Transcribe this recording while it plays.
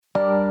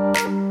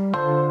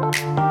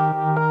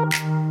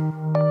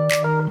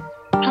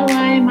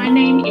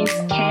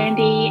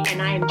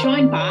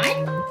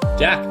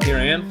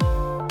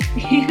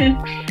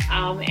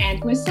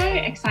And we're so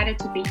excited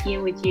to be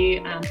here with you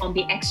on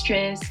the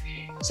extras.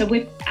 So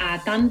we've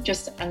done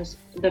just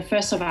the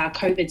first of our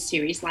COVID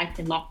series, Life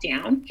in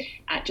Lockdown,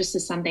 just a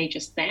Sunday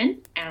just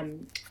then,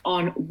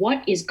 on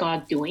what is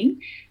God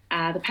doing.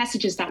 The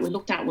passages that we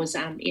looked at was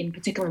in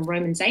particular in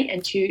Romans 8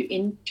 and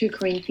in 2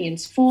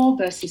 Corinthians 4,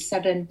 verses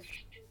 7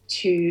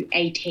 to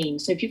 18.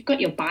 So if you've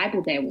got your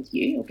Bible there with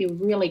you, it'll be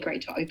really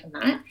great to open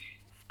that.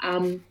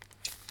 I'm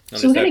So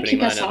just we're going to opening kick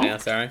mine us up off. now,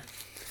 sorry. Just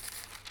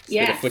a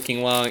bit Yeah. of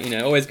flicking while,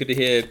 always good to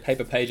hear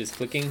paper pages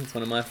flicking. It's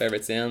one of my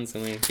favourite sounds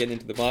when we get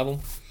into the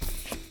Bible.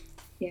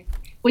 Yeah,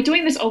 we're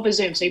doing this over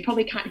Zoom, so you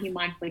probably can't hear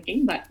mine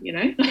clicking, but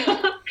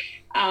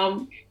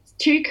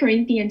 2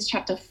 Corinthians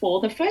chapter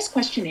 4. The first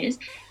question is,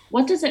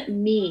 what does it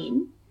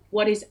mean?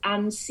 What is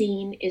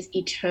unseen is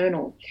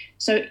eternal.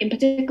 So in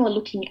particular,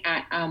 looking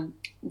at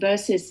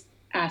verses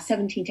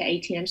 17 to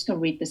 18, I'm just going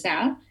to read this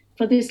out.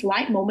 For this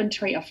light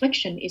momentary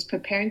affliction is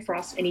preparing for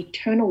us an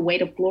eternal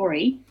weight of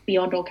glory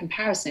beyond all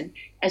comparison,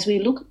 as we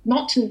look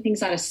not to the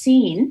things that are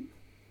seen,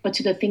 but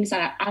to the things that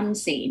are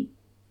unseen.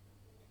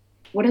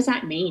 What does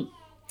that mean?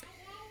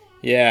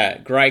 Yeah,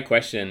 great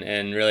question,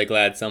 and really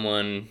glad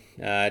someone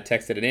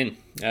texted it in.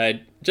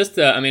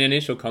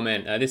 Initial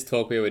comment, this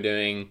talk we were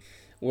doing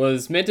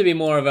was meant to be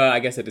more of a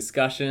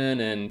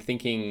discussion and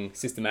thinking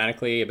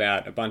systematically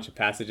about a bunch of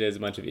passages, a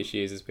bunch of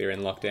issues as we were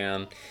in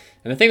lockdown.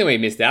 And the thing that we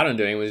missed out on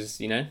doing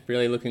was,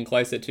 really looking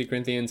close at 2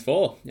 Corinthians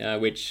 4,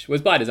 which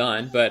was by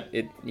design, but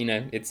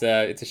it's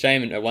a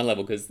shame at one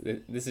level because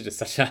this is just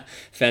such a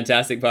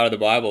fantastic part of the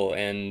Bible,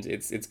 and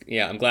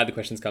I'm glad the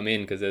questions come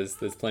in because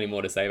there's plenty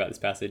more to say about this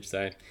passage.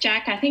 So,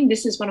 Jack, I think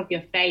this is one of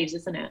your faves,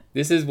 isn't it?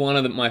 This is one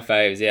of my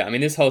faves. Yeah, I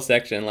mean, this whole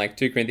section, like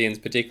 2 Corinthians,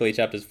 particularly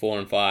chapters 4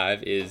 and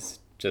 5, is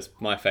just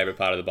my favorite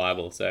part of the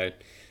Bible. So,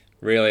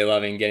 really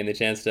loving getting the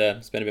chance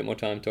to spend a bit more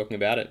time talking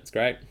about it. It's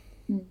great.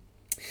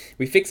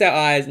 We fix our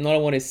eyes not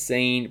on what is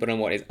seen, but on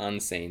what is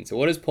unseen. So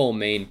what does Paul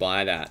mean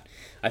by that?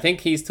 I think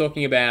he's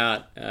talking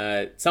about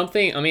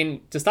something. I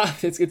mean, to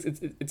start,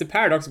 it's a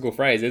paradoxical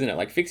phrase, isn't it?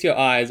 Like, fix your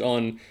eyes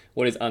on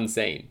what is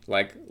unseen.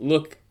 Like,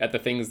 look at the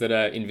things that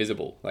are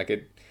invisible. Like,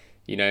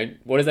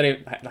 what does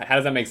that? How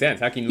does that make sense?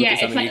 How can you look at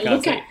something you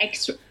can't see?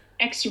 Look at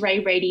X-ray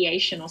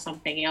radiation or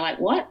something. You're like,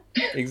 what?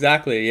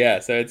 Exactly. Yeah.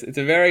 So it's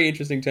a very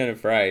interesting turn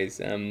of phrase.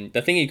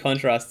 The thing he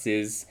contrasts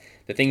is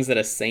the things that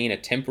are seen are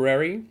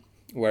temporary,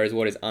 whereas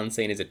what is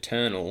unseen is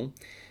eternal.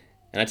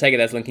 And I take it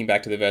that's linking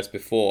back to the verse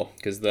before,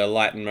 because the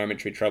light and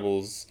momentary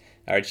troubles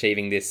are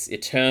achieving this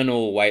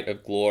eternal weight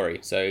of glory.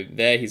 So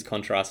there he's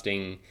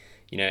contrasting,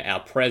 our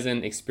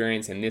present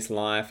experience in this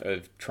life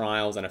of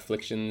trials and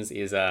afflictions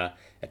is a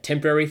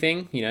temporary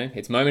thing.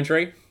 It's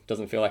momentary,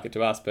 doesn't feel like it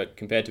to us, but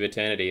compared to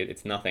eternity,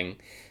 it's nothing.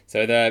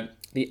 So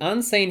the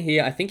unseen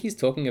here, I think he's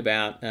talking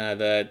about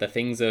the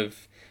things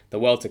of the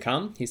world to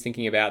come. He's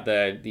thinking about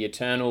the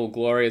eternal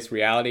glorious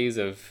realities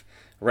of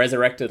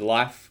resurrected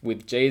life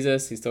with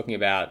Jesus. He's talking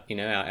about,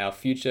 our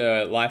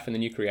future life in the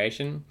new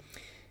creation.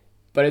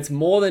 But it's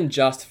more than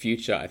just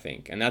future, I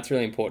think. And that's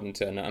really important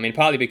to know. I mean,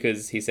 partly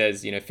because he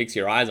says, fix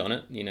your eyes on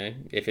it.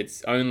 If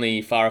it's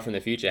only far off in the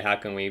future, how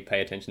can we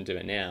pay attention to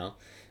it now?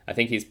 I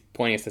think he's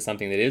pointing us to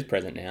something that is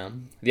present now.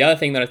 The other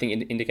thing that I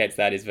think indicates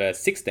that is verse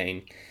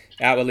 16.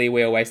 Outwardly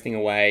we are wasting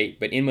away,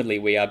 but inwardly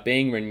we are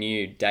being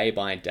renewed day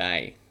by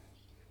day.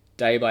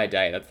 Day by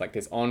day. That's like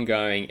this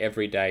ongoing,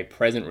 everyday,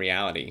 present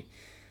reality.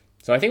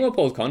 So I think what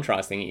Paul's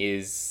contrasting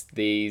is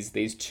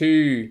these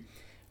two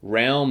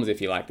realms, if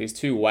you like, these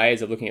two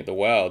ways of looking at the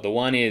world. The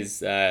one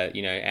is,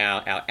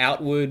 our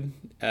outward,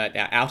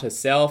 our outer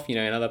self.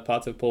 In other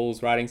parts of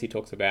Paul's writings, he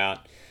talks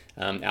about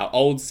our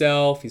old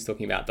self. He's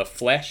talking about the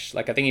flesh.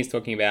 Like, I think he's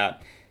talking about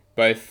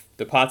both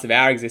the parts of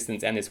our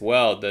existence and this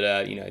world that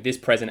are, this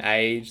present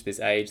age, this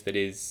age that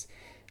is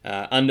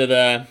under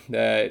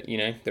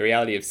the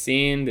reality of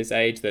sin, this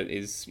age that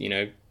is,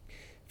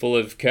 full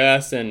of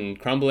curse and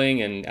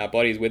crumbling, and our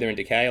bodies wither and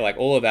decay. Like,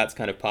 all of that's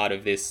kind of part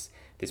of this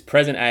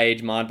present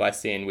age marred by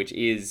sin, which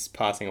is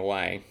passing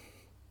away.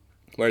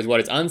 Whereas what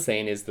is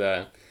unseen is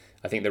the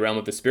realm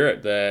of the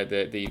spirit,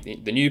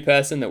 the new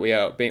person that we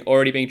are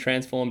already being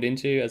transformed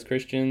into as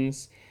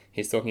Christians.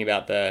 He's talking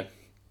about the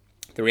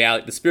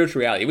reality, the spiritual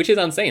reality, which is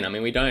unseen. I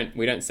mean, we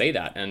don't see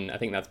that, and I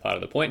think that's part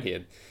of the point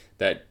here.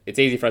 That it's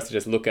easy for us to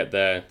just look at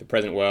the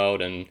present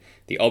world and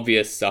the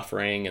obvious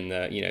suffering and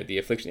the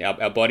affliction.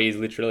 Our body is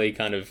literally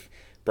kind of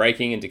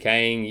breaking and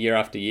decaying year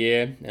after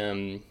year.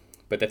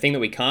 But the thing that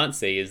we can't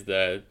see is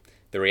the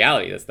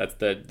reality. That's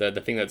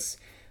the thing that's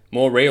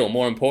more real,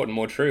 more important,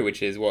 more true,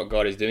 which is what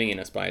God is doing in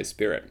us by His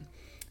Spirit.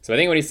 So I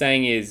think what he's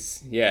saying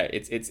is,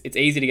 it's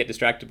easy to get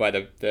distracted by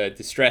the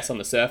distress on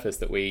the surface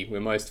that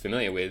we're most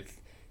familiar with.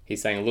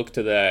 He's saying, look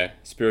to the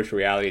spiritual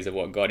realities of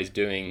what God is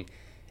doing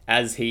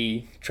as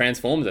He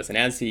transforms us and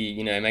as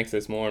He, makes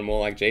us more and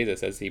more like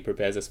Jesus, as He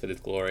prepares us for this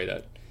glory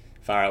that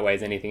far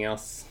outweirs anything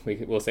else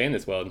we'll see in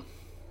this world.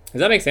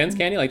 Does that make sense,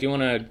 Candy? Like, do you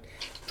want to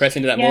press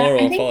into that more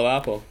or follow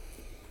up? Or?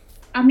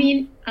 I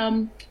mean,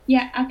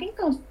 I think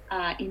of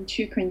in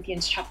 2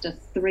 Corinthians chapter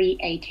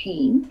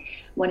 3:18,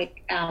 when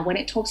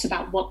it talks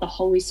about what the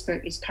Holy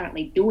Spirit is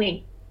currently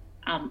doing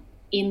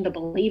in the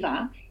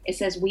believer, it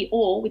says, we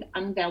all with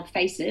unveiled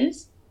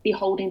faces,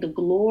 beholding the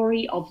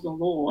glory of the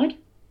Lord.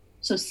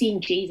 So seeing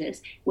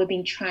Jesus, we're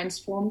being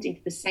transformed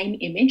into the same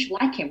image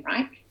like him,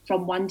 right?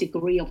 From one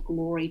degree of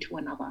glory to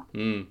another.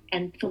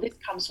 And for this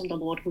comes from the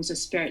Lord who's a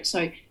spirit.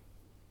 So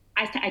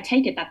I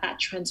take it that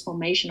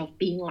transformation of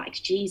being like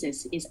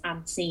Jesus is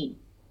unseen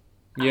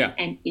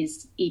and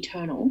is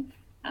eternal.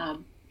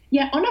 On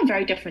a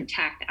very different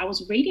tack, I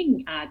was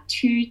reading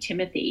 2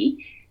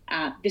 Timothy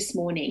this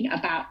morning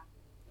about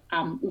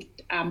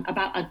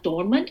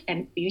adornment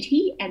and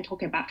beauty, and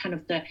talking about kind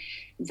of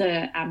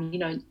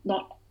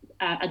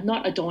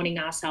not adorning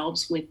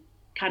ourselves with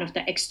kind of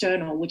the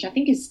external, which I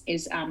think is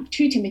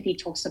 2 Timothy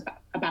talks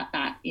about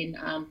that in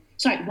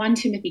 1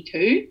 Timothy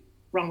 2.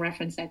 Wrong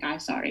reference there,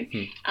 guys,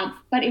 sorry.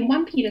 But in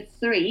 1 Peter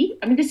 3,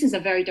 I mean, this is a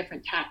very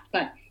different tack,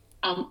 but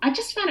I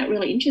just found it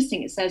really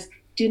interesting. It says,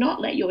 do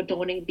not let your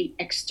adorning be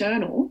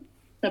external,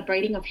 the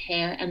braiding of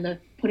hair and the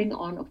putting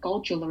on of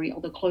gold jewelry or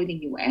the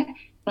clothing you wear,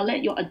 but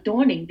let your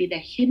adorning be the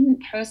hidden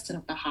person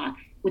of the heart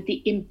with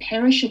the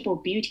imperishable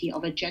beauty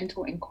of a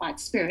gentle and quiet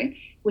spirit,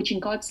 which in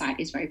God's sight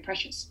is very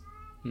precious.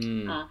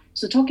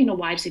 So talking to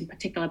wives in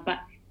particular, but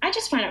I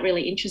just find it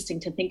really interesting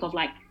to think of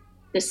like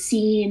the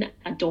seen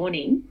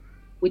adorning,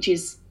 which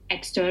is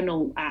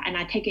external, and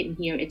I take it in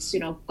here, it's,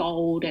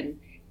 gold and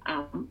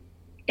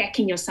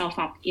decking yourself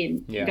up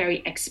in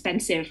very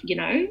expensive,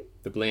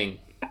 the bling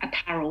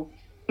apparel,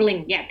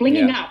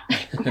 blinging up,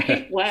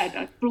 great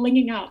word,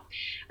 blinging up.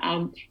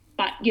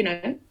 But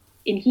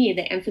in here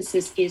the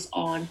emphasis is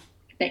on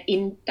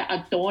the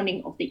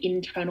adorning of the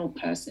internal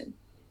person,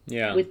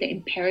 with the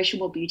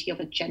imperishable beauty of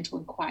a gentle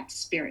and quiet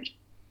spirit.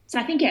 So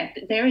I think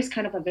there is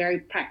kind of a very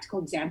practical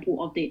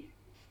example of the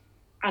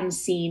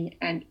unseen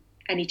and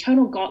an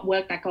eternal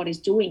work that God is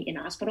doing in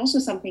us, but also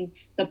something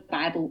the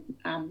Bible,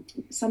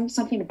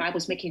 something the Bible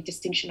is making a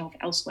distinction of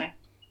elsewhere.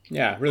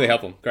 Yeah, really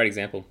helpful. Great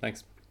example.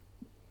 Thanks.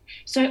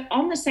 So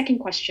on the second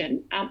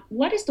question,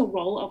 what is the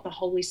role of the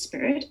Holy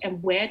Spirit,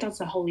 and where does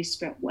the Holy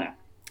Spirit work?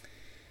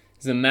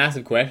 It's a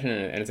massive question,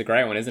 and it's a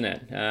great one, isn't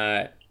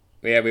it?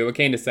 We were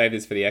keen to save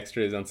this for the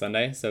extras on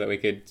Sunday so that we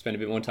could spend a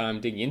bit more time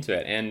digging into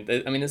it. And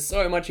there's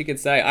so much you could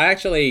say. I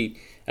actually,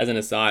 as an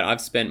aside,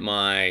 I've spent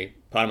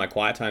part of my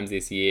quiet times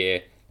this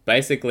year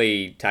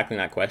basically tackling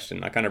that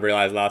question. I kind of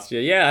realized last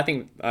year, I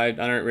think I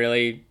don't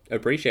really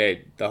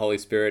appreciate the Holy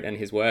Spirit and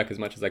his work as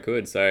much as I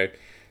could. So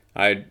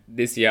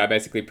this year I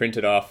basically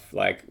printed off,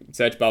 like,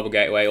 search Bible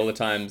Gateway, all the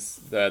times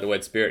the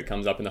word Spirit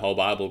comes up in the whole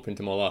Bible, print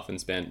them all off, and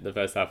spent the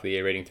first half of the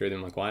year reading through them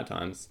in my quiet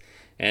times.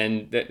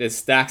 And there's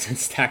stacks and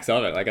stacks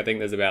of it. Like, I think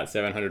there's about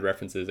 700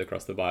 references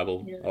across the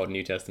Bible, Old and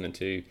New Testament,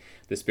 to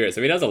the Spirit.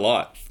 So he does a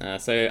lot.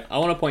 So I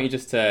want to point you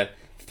just to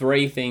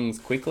 3 things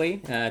quickly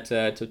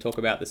to talk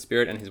about the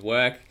Spirit and his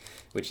work,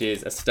 which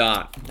is a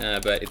start,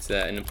 but it's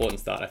an important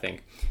start, I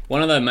think.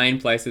 One of the main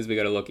places we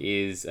got to look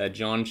is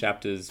John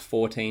chapters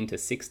 14 to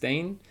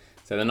 16.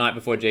 So the night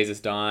before Jesus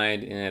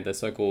died, the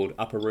so-called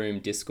upper room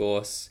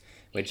discourse,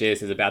 where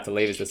Jesus is about to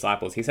leave his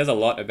disciples, he says a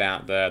lot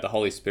about the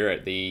Holy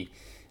Spirit, the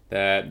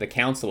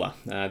counselor,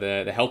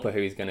 the helper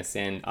who he's going to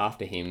send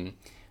after him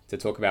to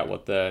talk about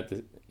what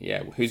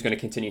who's going to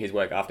continue his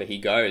work after he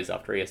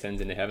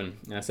ascends into heaven.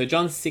 So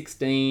John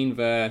 16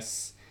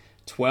 verse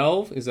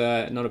 12 is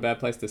not a bad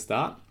place to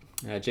start.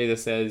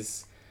 Jesus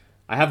says,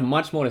 I have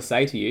much more to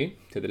say to you,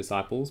 to the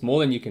disciples,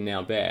 more than you can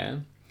now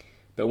bear.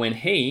 But when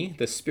he,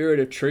 the Spirit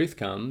of truth,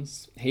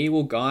 comes, he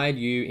will guide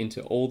you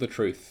into all the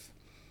truth.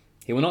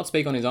 He will not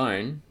speak on his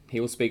own. He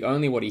will speak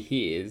only what he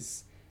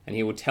hears, and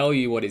he will tell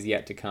you what is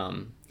yet to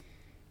come.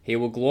 He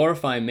will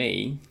glorify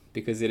me,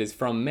 because it is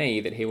from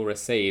me that he will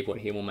receive what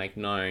he will make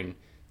known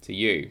to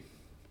you.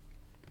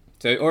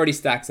 So it already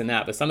stacks in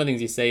that, but some of the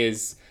things you see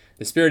is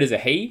the Spirit is a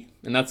he,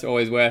 and that's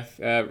always worth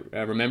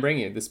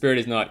remembering. The Spirit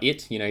is not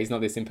it. He's not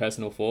this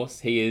impersonal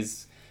force. He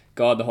is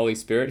God, the Holy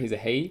Spirit. He's a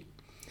he.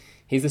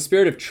 He's the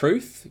Spirit of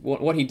truth.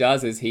 What he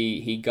does is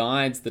he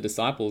guides the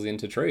disciples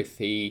into truth.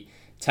 He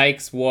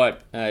takes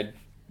what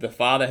the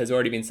Father has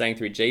already been saying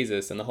through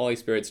Jesus, and the Holy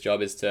Spirit's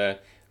job is to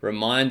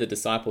remind the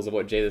disciples of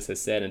what Jesus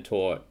has said and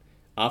taught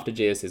after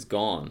Jesus is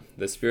gone.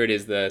 The Spirit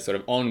is the sort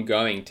of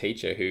ongoing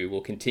teacher who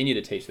will continue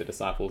to teach the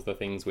disciples the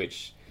things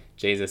which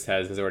Jesus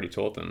has already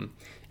taught them.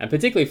 And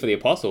particularly for the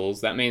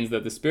apostles, that means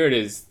that the Spirit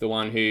is the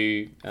one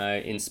who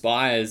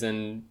inspires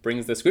and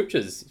brings the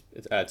scriptures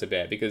to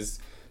bear, because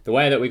the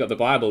way that we got the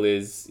Bible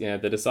is,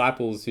 the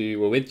disciples who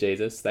were with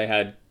Jesus, they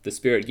had the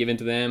Spirit given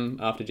to them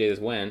after Jesus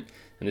went,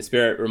 and the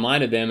Spirit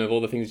reminded them of all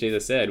the things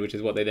Jesus said, which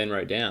is what they then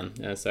wrote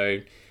down.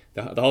 So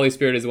the Holy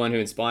Spirit is the one who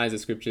inspires the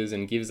scriptures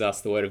and gives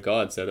us the word of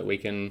God so that we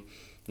can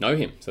know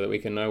him, so that we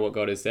can know what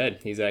God has said.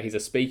 He's a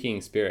speaking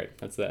Spirit.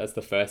 That's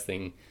the first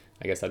thing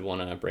I guess I'd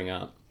want to bring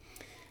up.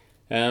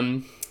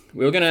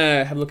 We were going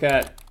to have a look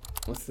at,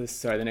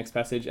 the next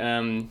passage.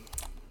 Can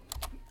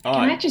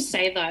I just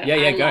say though?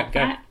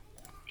 Go.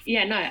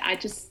 Yeah, no, I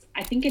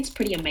think it's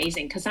pretty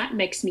amazing, because that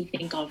makes me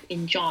think of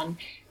in John,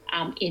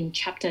 in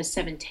chapter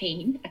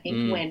 17, I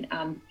think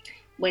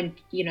when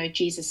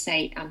Jesus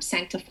say,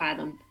 sanctify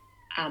them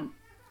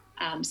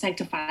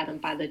sanctify them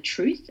by the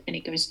truth. And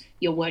it goes,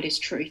 your word is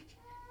truth.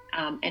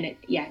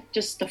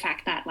 Just the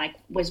fact that, like,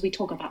 as we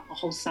talk about the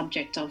whole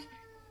subject of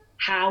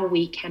how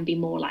we can be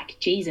more like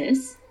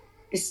Jesus,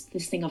 this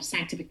thing of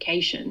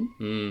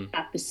sanctification,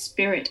 that the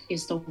Spirit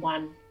is the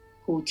one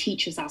who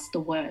teaches us the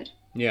word.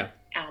 Yeah.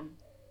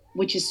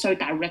 Which is so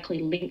directly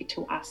linked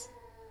to us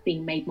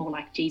being made more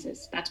like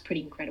Jesus. That's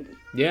pretty incredible.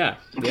 Yeah,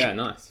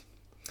 nice.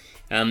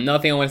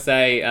 Another thing I want to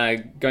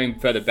say, going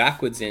further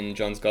backwards in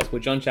John's Gospel,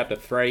 John chapter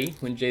 3,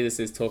 when Jesus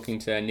is talking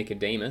to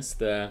Nicodemus,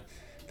 the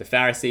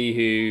Pharisee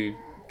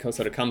who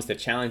sort of comes to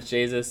challenge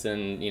Jesus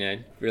and,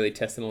 really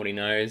test him on what he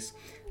knows.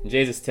 And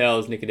Jesus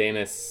tells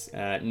Nicodemus,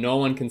 no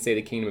one can see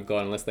the kingdom of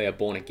God unless they are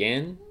born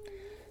again.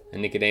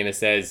 And Nicodemus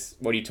says,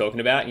 what are you talking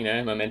about?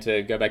 Am I meant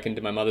to go back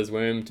into my mother's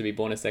womb to be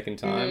born a second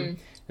time?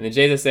 And then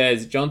Jesus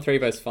says, John 3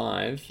 verse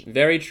 5,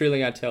 very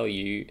truly I tell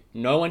you,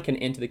 no one can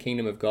enter the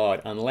kingdom of God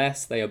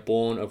unless they are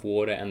born of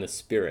water and the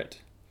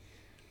Spirit.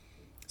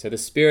 So the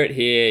Spirit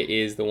here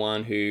is the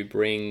one who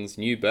brings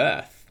new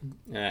birth.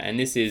 And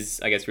this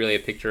is, I guess, really a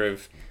picture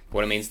of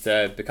what it means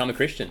to become a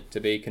Christian, to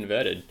be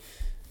converted.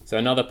 So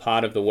another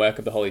part of the work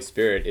of the Holy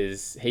Spirit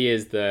is he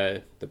is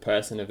the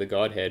person of the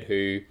Godhead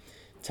who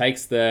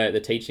takes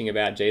the teaching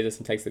about Jesus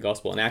and takes the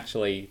gospel and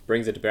actually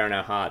brings it to bear in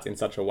our hearts in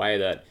such a way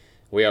that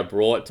we are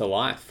brought to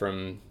life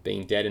from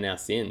being dead in our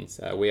sins.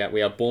 We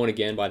are born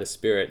again by the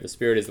Spirit. The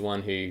Spirit is the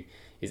one who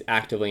is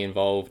actively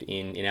involved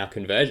in our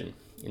conversion,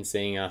 in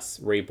seeing us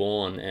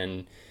reborn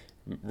and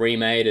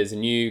remade as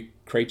new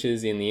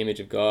creatures in the image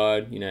of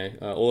God.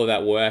 All of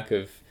that work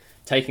of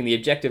taking the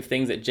objective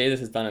things that Jesus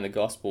has done in the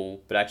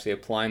gospel, but actually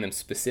applying them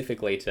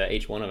specifically to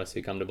each one of us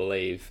who come to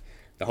believe.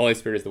 The Holy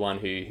Spirit is the one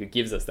who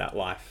gives us that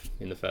life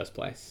in the first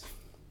place.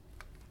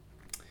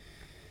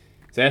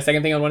 So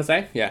second thing I want to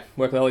say,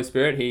 work of the Holy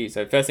Spirit.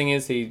 So first thing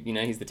is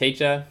he's the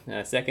teacher.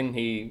 Second,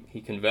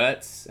 he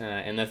converts.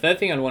 And the third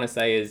thing I want to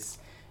say is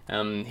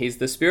he's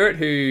the Spirit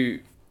who,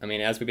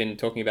 as we've been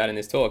talking about in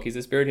this talk, he's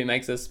the Spirit who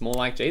makes us more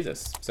like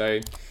Jesus. So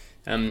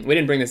we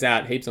didn't bring this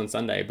out heaps on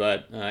Sunday,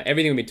 but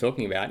everything we've been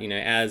talking about,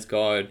 as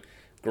God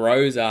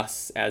grows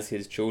us as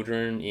his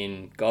children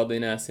in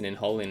godliness and in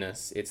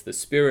holiness, it's the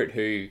Spirit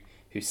who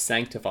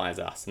sanctifies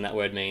us. And that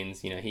word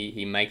means,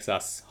 he makes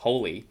us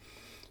holy.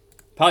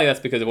 Partly that's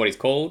because of what he's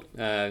called.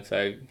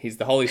 So he's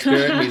the Holy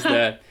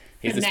Spirit.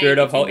 He's the Spirit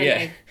of holy.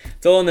 Yeah,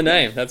 it's all in the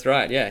name. That's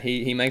right. Yeah,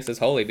 he makes us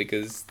holy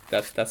because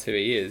that's who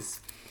he is.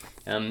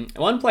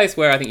 One place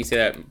where I think you see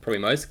that probably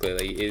most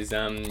clearly is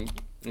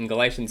in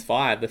Galatians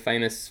 5, the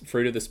famous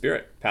fruit of the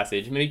Spirit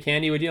passage. Maybe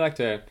Candy, would you like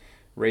to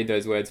read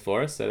those words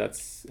for us? So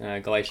that's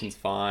Galatians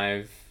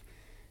 5,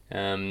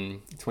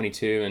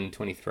 22 and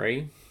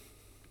 23.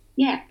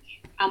 Yeah.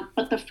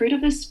 But the fruit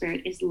of the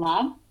Spirit is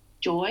love,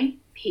 joy,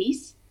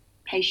 peace,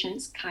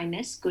 patience,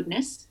 kindness,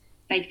 goodness,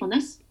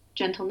 faithfulness,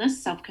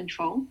 gentleness,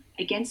 self-control.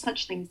 Against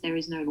such things there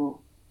is no law.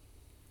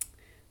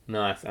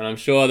 Nice. And I'm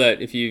sure that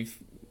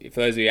for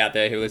those of you out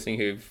there who are listening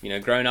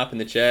who've grown up in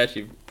the church,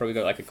 you've probably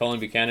got like a Colin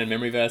Buchanan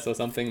memory verse or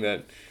something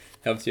that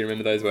helps you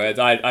remember those words.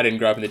 I didn't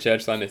grow up in the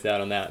church, so I missed out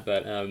on that.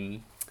 But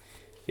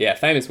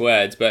famous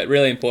words, but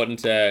really important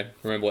to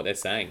remember what they're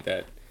saying.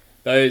 That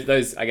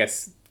those I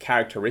guess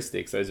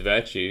characteristics, those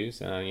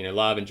virtues,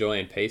 love and joy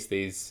and peace,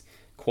 these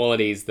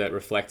qualities that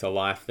reflect a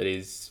life that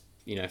is,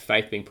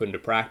 faith being put into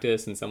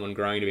practice and someone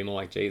growing to be more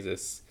like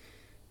Jesus,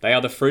 they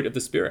are the fruit of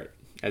the Spirit,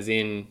 as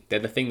in they're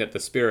the thing that the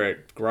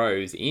Spirit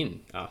grows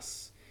in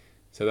us.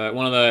 So that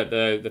one of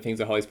the things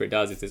the Holy Spirit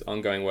does is this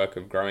ongoing work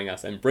of growing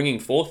us and bringing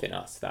forth in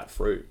us that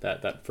fruit,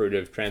 that fruit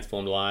of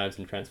transformed lives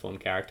and transformed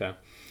character.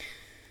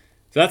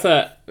 So that's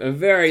a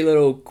very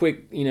little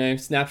quick,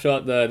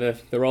 snapshot, the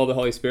role of the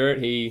Holy Spirit.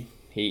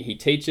 He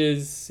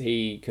teaches,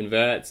 he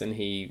converts, and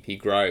he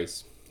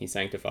grows. He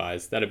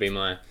sanctifies. That'd be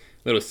my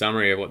little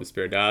summary of what the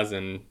Spirit does.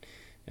 And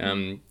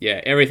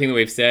everything that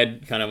we've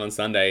said kind of on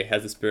Sunday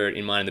has the Spirit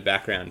in mind in the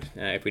background,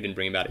 if we didn't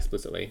bring it about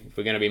explicitly. If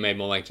we're going to be made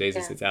more like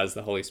Jesus, it's as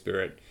the Holy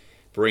Spirit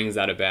brings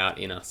that about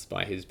in us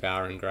by his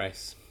power and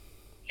grace.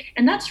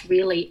 And that's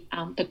really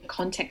the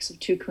context of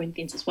 2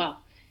 Corinthians as well.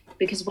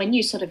 Because when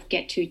you sort of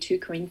get to 2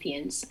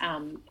 Corinthians,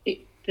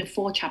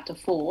 before chapter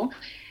 4,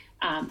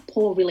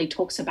 Paul really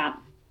talks about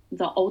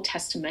the Old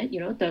Testament,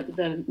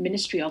 the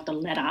ministry of the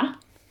letter,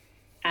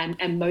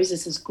 and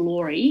Moses'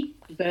 glory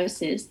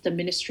versus the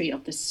ministry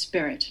of the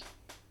Spirit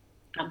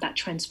that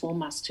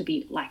transform us to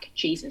be like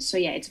Jesus. So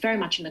it's very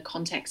much in the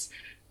context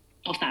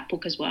of that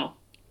book as well.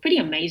 Pretty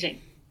amazing.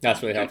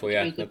 That's really helpful.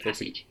 Yeah, good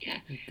passage.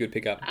 Good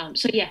pickup.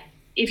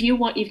 If you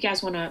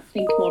guys want to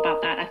think more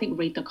about that, I think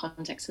read the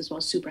context as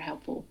well. Super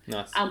helpful.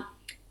 Nice.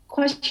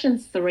 Question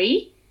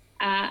 3.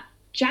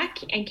 Jack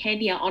and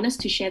Candy are honest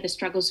to share the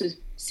struggles with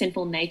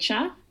sinful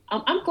nature.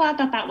 I'm glad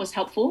that was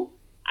helpful.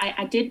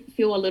 I did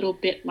feel a little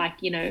bit like,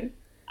 I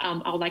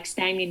was like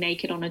standing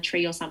naked on a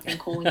tree or something,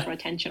 calling for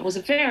attention. It was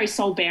very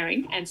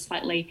soul-bearing and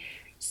slightly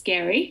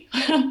scary.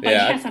 But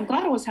yes, I'm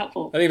glad it was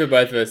helpful. I think for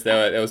both of us,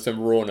 there was some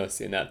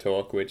rawness in that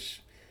talk,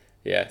 which,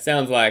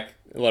 sounds like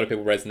a lot of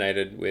people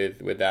resonated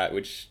with that,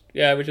 which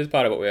is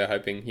part of what we were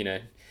hoping,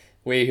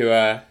 we who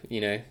are,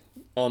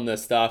 on the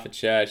staff at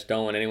church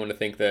don't want anyone to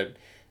think that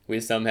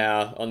we're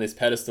somehow on this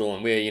pedestal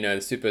and we're,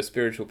 the super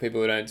spiritual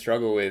people who don't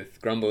struggle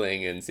with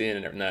grumbling and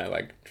sin. And no,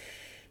 like,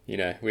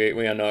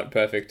 we are not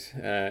perfect,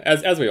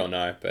 as we all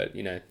know, but,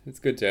 it's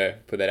good to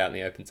put that out in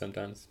the open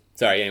sometimes.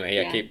 Sorry, anyway,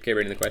 yeah. Keep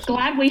reading the question.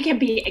 Glad we can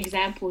be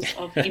examples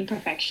of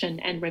imperfection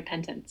and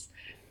repentance.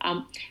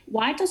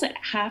 Why does it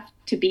have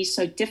to be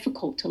so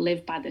difficult to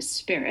live by the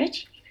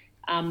Spirit?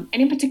 And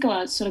in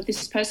particular, sort of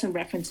this person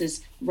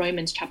references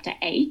Romans chapter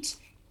 8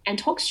 and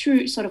talks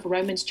through sort of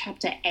Romans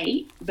chapter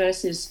 8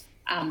 verses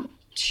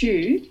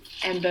 2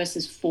 and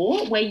verses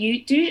 4, where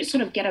you do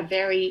sort of get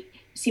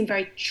seem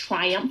very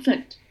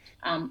triumphant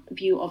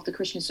view of the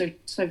Christian.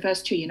 So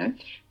verse 2,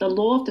 the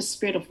law of the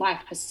Spirit of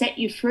life has set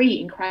you free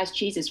in Christ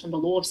Jesus from the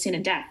law of sin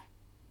and death.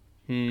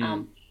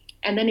 And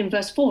then in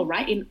verse 4,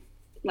 right,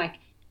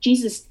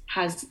 Jesus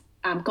has,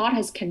 God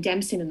has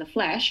condemned sin in the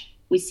flesh.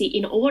 We see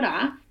in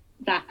order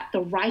that the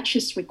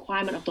righteous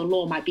requirement of the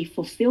law might be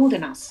fulfilled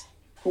in us,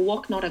 who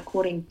walk not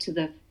according to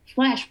the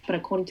flesh, but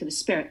according to the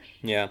Spirit.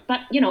 Yeah.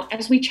 But,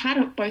 as we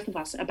chat, both of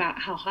us, about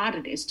how hard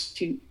it is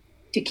to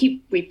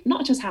keep,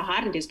 not just how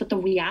hard it is, but the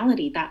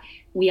reality that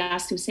we are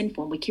still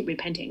sinful and we keep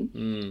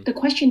repenting. The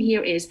question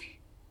here is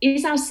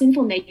our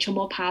sinful nature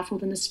more powerful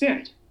than the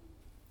Spirit?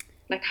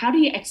 Like, how do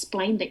you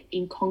explain the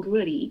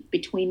incongruity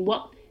between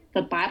what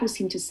the Bible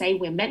seems to say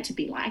we're meant to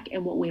be like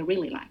and what we're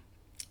really like?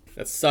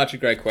 That's such a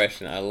great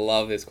question. I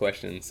love this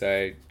question.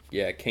 So,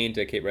 yeah, keen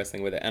to keep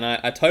wrestling with it. And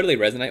I totally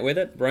resonate with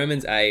it.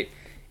 Romans 8,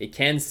 it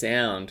can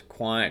sound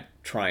quite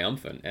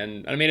triumphant.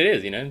 And, I mean, it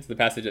is, it's the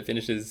passage that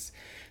finishes,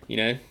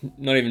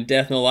 not even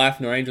death nor life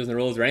nor angels nor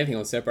rules or anything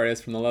will separate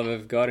us from the love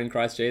of God in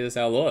Christ Jesus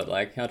our Lord.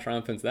 Like, how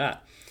triumphant is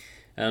that?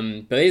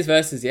 But these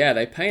verses,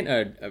 they paint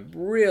a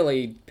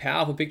really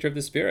powerful picture of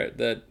the Spirit,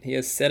 that he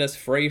has set us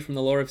free from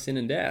the law of sin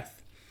and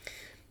death.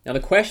 Now, the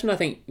question I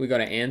think we've got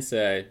to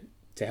answer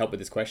to help with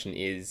this question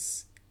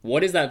is,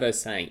 what is that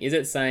verse saying? Is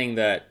it saying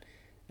that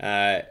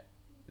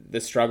the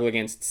struggle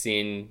against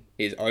sin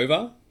is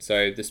over,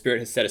 so the Spirit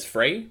has set us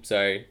free,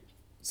 so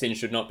sin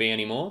should not be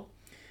anymore?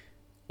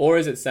 Or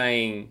is it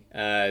saying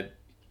the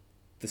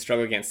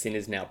struggle against sin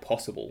is now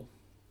possible?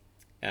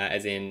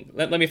 As in,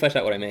 let me flesh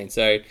out what I mean.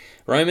 So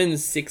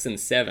Romans 6 and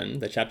 7,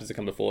 the chapters that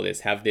come before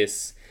this, have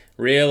this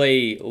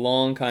really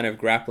long kind of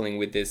grappling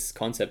with this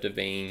concept of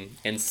being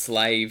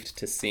enslaved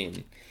to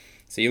sin.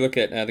 So you look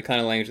at the kind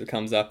of language that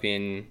comes up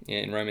in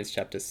Romans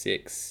chapter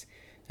 6.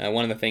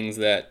 One of the things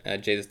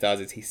that Jesus does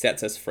is he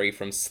sets us free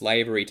from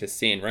slavery to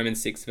sin.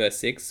 Romans 6 verse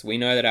 6, we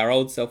know that our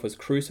old self was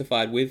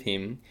crucified with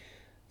him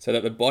so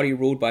that the body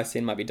ruled by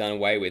sin might be done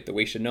away with, that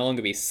we should no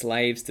longer be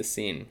slaves to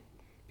sin,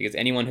 because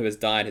anyone who has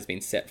died has been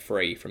set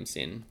free from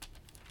sin.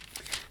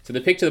 So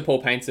the picture that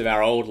Paul paints of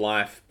our old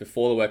life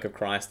before the work of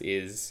Christ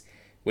is,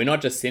 we're not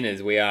just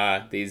sinners, we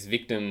are these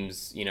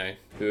victims,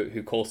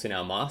 who call sin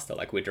our master.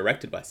 Like, we're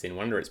directed by sin,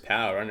 we're under its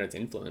power, under its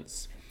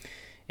influence.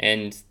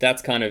 And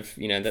that's kind of,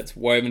 that's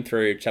woven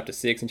through chapter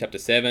 6 and chapter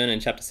 7,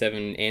 and chapter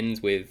 7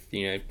 ends with,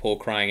 Paul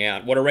crying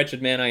out, what a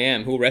wretched man I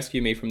am, who will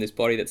rescue me from this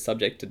body that's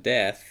subject to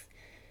death?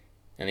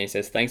 And he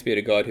says, thanks be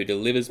to God who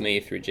delivers me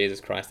through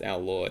Jesus Christ our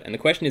Lord. And the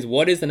question is,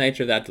 what is the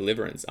nature of that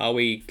deliverance? Are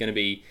we going to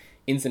be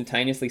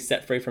instantaneously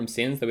set free from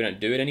sins that we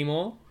don't do it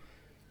anymore?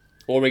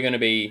 Or are we going to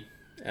be...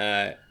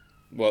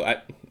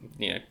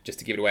 just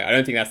to give it away, I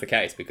don't think that's the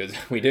case, because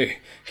we do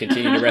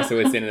continue to wrestle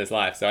with sin in this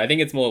life. So I think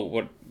it's more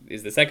what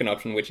is the second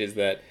option, which is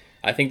that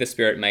I think the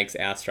Spirit makes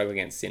our struggle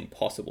against sin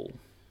possible.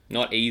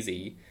 Not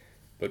easy,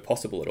 but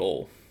possible at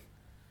all.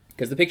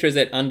 Because the picture is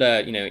that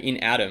in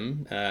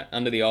Adam,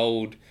 under the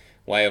old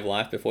way of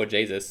life before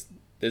Jesus,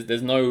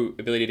 there's no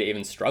ability to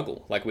even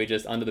struggle. Like, we're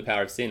just under the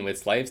power of sin, we're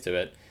slaves to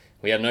it.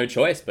 We have no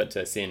choice but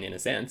to sin, in a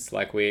sense.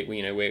 Like,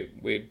 we're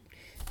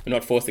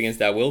not forced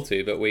against our will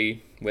to, but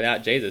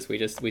without Jesus,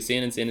 we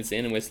sin and sin and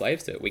sin, and we're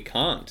slaves to it. We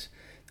can't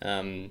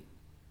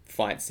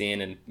fight sin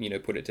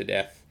and put it to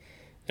death.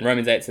 And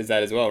Romans 8 says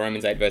that as well.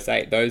 Romans 8 verse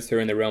 8, those who are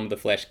in the realm of the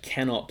flesh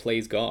cannot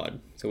please God.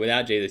 So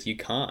without Jesus, you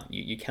can't.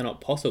 You cannot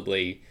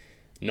possibly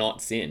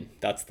not sin.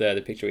 That's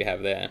the picture we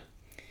have there.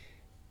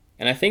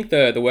 And I think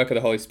the work of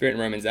the Holy Spirit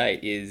in Romans 8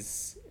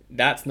 is,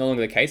 that's no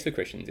longer the case for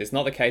Christians. It's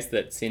not the case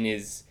that sin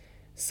is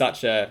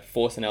such a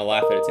force in our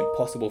life that it's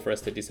impossible for us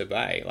to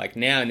disobey. Like,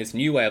 now in this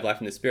new way of life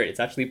in the Spirit, it's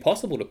actually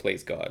possible to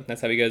please God.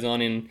 That's how he goes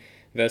on in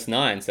verse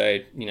 9. So,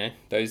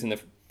 those in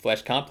the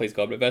flesh can't please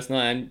God. But verse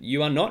 9,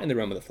 you are not in the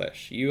realm of the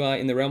flesh. You are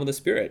in the realm of the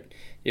Spirit,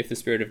 if the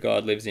Spirit of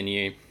God lives in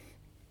you.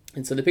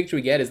 And so the picture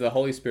we get is the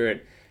Holy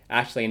Spirit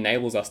actually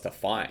enables us to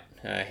fight.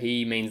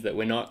 He means that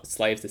we're not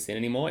slaves to sin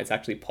anymore. It's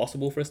actually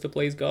possible for us to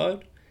please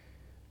God.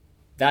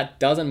 That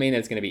doesn't mean that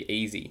it's going to be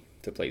easy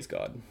to please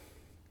God.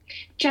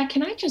 Jack,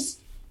 can I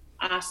just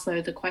ask,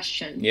 though, the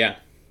question? Yeah.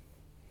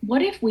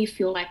 What if we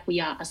feel like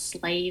we are a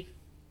slave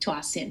to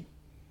our sin?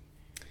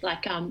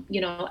 Like,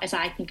 as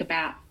I think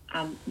about,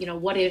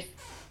 what if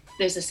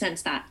there's a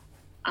sense that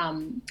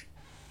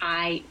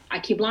I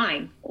keep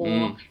lying,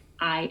 or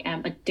I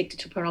am addicted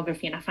to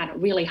pornography and I find it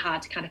really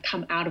hard to kind of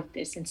come out of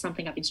this, and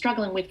something I've been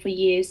struggling with for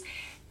years.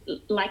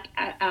 Like,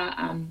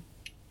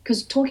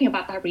 because talking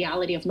about that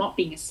reality of not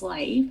being a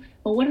slave,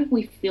 but what if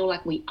we feel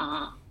like we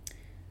are?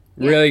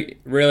 Really,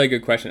 really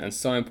good question, and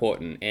so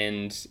important.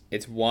 And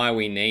it's why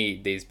we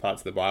need these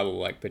parts of the Bible,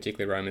 like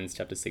particularly Romans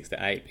chapter 6 to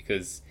 8,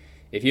 because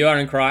if you are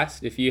in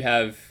Christ, if you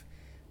have,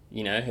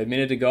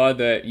 admitted to God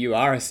that you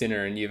are a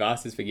sinner and you've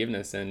asked his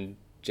forgiveness and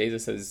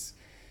Jesus has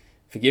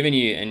forgiven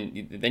you,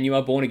 and then you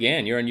are born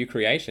again, you're a new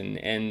creation.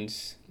 And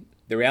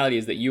the reality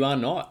is that you are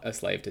not a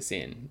slave to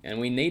sin. And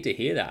we need to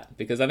hear that,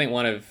 because I think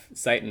one of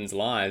Satan's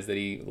lies that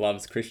he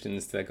loves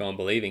Christians to go on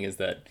believing is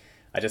that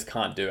I just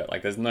can't do it.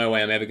 Like, there's no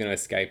way I'm ever going to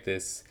escape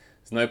this.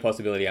 There's no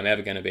possibility I'm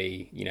ever going to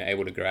be,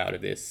 able to grow out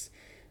of this.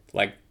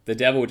 Like, the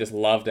devil would just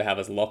love to have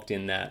us locked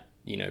in that,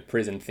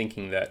 prison,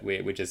 thinking that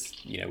we're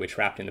just, we're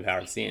trapped in the power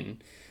of sin.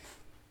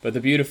 But the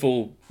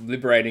beautiful,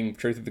 liberating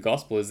truth of the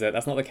gospel is that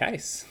that's not the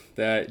case.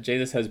 That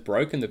Jesus has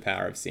broken the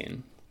power of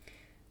sin.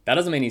 That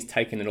doesn't mean he's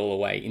taken it all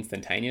away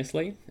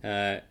instantaneously.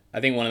 I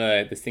think one of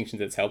the distinctions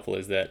that's helpful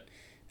is that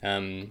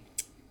the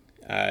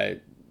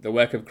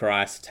work of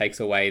Christ takes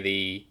away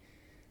the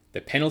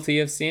penalty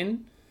of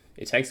sin.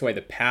 It takes away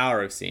the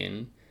power of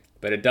sin,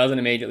 but it doesn't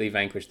immediately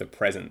vanquish the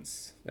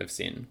presence of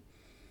sin.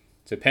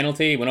 So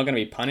penalty, we're not going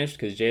to be punished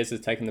because Jesus has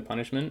taken the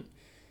punishment.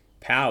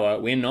 Power,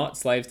 we're not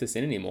slaves to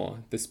sin anymore.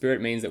 The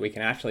Spirit means that we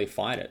can actually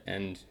fight it.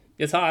 And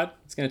it's hard.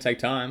 It's going to take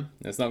time.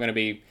 It's not going to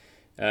be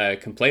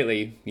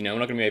completely, we're not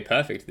going to be made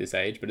perfect at this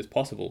age, but it's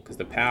possible because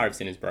the power of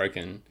sin is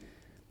broken.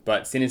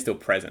 But sin is still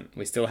present.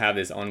 We still have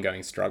this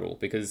ongoing struggle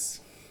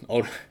because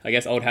old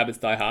habits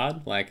die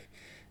hard. Like,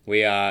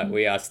 we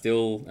are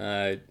still,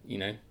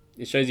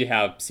 it shows you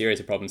how serious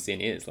a problem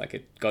sin is.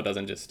 Like, God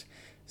doesn't just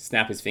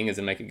snap his fingers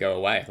and make it go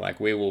away. Like,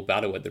 we will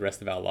battle it the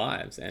rest of our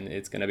lives, and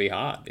it's going to be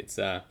hard.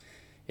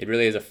 It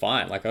really is a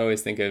fight. Like, I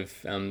always think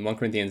of 1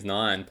 Corinthians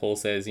 9, Paul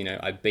says,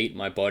 I beat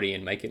my body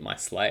and make it my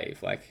slave.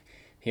 Like,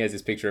 he has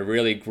this picture of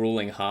really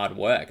grueling hard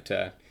work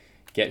to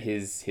get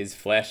his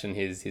flesh and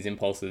his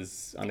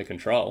impulses under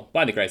control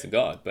by the grace of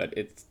God. But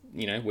it's,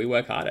 we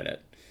work hard at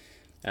it.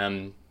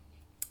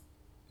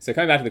 So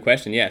coming back to the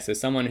question, so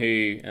someone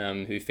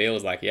who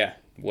feels like,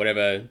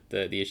 whatever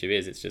the issue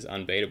is, it's just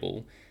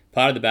unbeatable.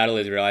 Part of the battle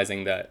is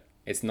realizing that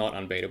it's not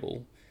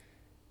unbeatable.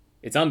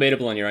 It's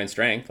unbeatable on your own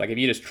strength. Like, if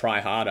you just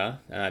try harder,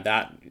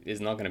 that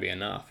is not going to be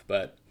enough.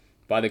 But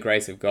by the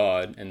grace of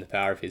God and the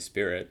power of his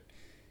Spirit,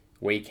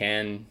 we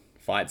can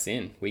fight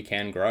sin. We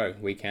can grow.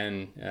 We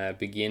can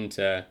begin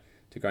to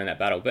grow in that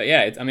battle. But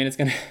it's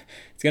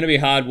gonna be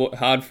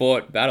hard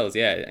fought battles.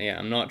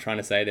 I'm not trying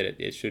to say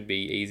that it should be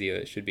easy, or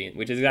it should be,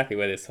 which is exactly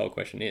where this whole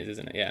question is,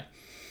 isn't it? Yeah.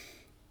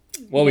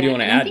 What would you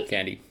want to add,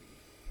 Candy?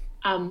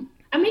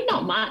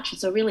 Not much.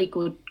 It's a really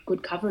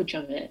good coverage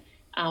of it.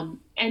 And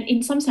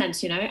in some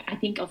sense, I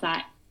think of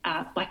that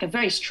like a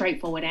very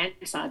straightforward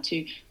answer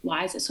to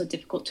why is it so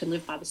difficult to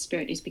live by the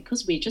Spirit is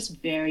because we're just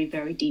very,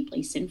 very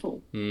deeply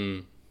sinful.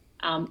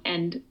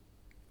 And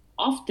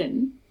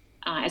often,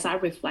 as I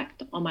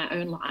reflect on my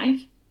own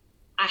life,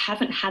 I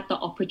haven't had the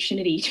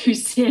opportunity to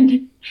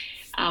sin.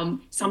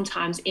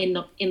 Sometimes in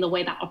the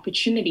way that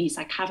opportunities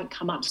haven't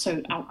come up.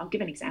 So I'll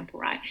give an example,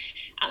 right?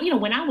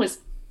 When I was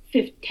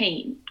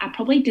 15, I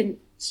probably didn't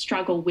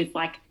struggle with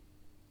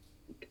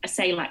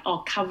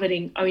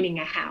coveting owning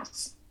a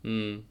house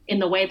in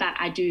the way that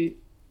I do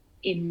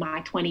in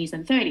my 20s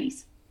and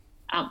 30s,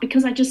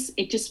 because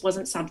it just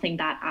wasn't something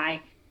that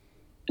I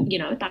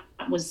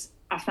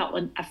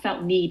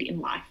felt need in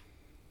life.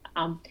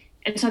 And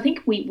so I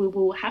think we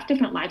will have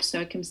different life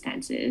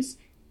circumstances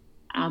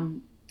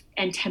and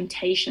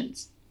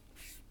temptations.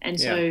 And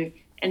so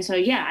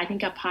I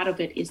think a part of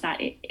it is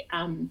that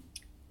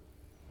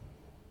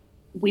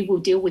we will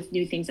deal with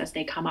new things as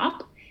they come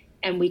up,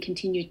 and we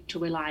continue to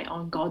rely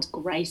on God's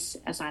grace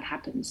as that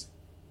happens.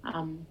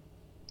 On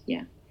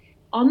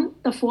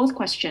the fourth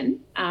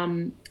question,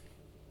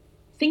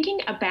 thinking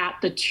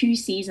about the 2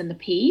 C's and the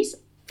P's,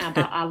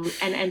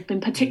 and in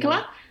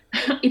particular,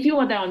 if you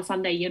were there on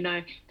Sunday,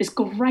 this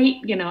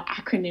great,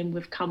 acronym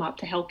we've come up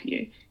to help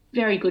you.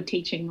 Very good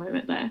teaching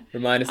moment there.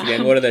 Remind us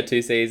again, what are the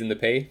 2 C's and the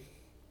P?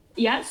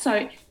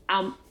 So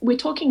we're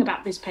talking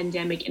about this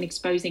pandemic and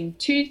exposing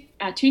two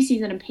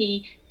C's and a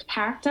P: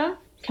 character,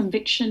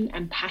 conviction,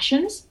 and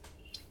passions.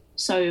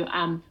 So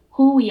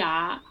who we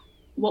are,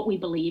 what we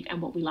believe,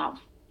 and what we love.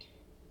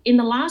 In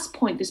the last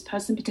point, this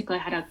person in particular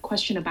had a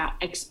question about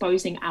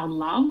exposing our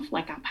love,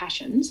 like our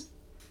passions.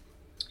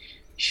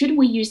 Should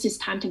we use this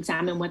time to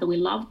examine whether we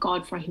love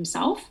God for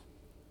himself?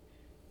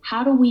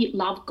 How do we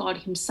love God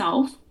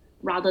himself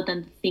rather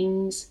than the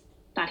things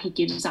that he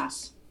gives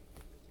us?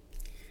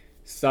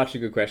 Such a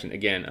good question.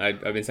 Again,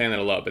 I've been saying that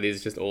a lot, but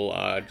these just all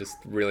are just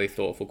really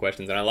thoughtful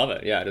questions, and I love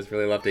it. I just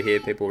really love to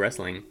hear people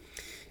wrestling.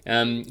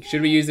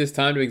 Should we use this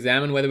time to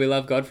examine whether we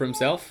love God for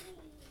himself?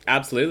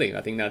 Absolutely.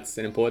 I think that's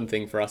an important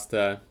thing for us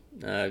to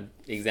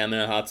examine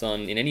our hearts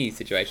on in any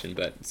situation,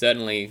 but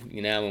certainly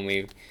now when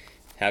we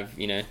have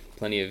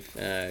plenty of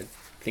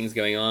things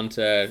going on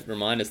to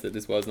remind us that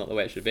this world's not the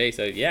way it should be.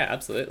 So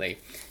absolutely.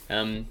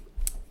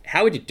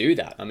 how would you do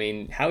that? I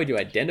mean, how would you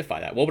identify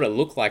that? What would it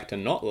look like to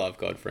not love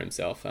God for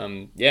himself?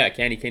 Yeah,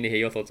 Candy, keen to hear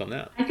your thoughts on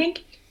that. I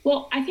think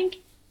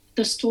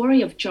the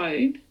story of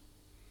Job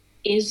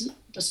is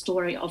the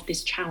story of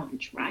this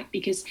challenge, right?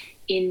 Because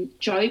in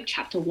Job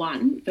chapter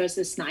 1,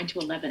 verses 9 to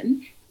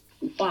 11,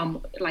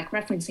 like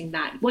referencing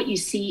that, what you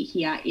see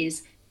here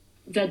is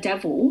the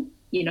devil,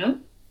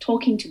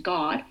 talking to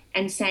God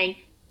and saying,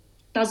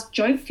 does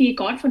Job fear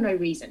God for no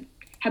reason?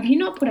 Have you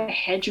not put a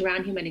hedge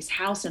around him and his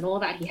house and all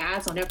that he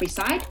has on every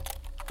side?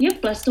 You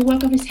have blessed the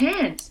work of his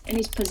hands, and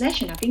his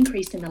possession have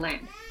increased in the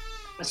land.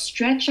 But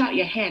stretch out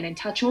your hand and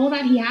touch all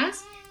that he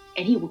has,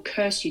 and he will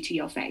curse you to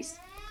your face.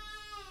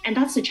 And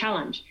that's the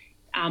challenge.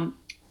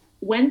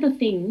 When the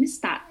things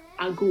that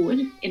are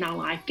good in our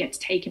life gets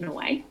taken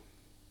away,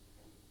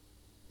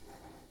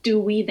 do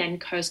we then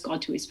curse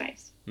God to his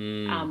face?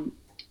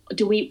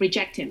 Do we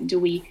reject him? Do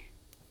we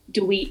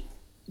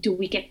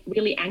get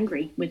really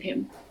angry with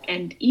him?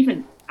 And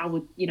even, I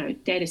would,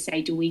 dare to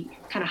say, do we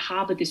kind of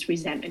harbor this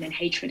resentment and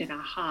hatred in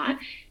our heart,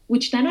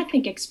 which then I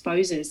think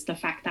exposes the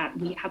fact that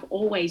we have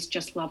always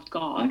just loved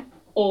God,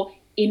 or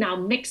in our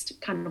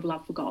mixed kind of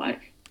love for God,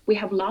 we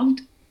have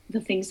loved the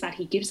things that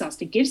he gives us,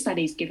 the gifts that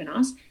he's given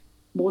us,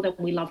 more than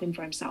we love him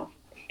for himself.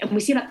 And we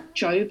see that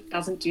Job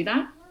doesn't do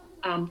that.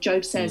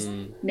 Job says,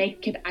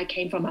 naked I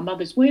came from my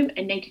mother's womb,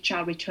 and naked shall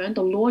I return.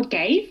 The Lord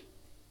gave,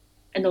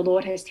 and the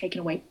Lord has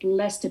taken away.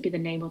 Blessed be the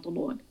name of the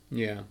Lord.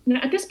 Yeah.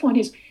 At this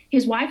point,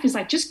 his wife is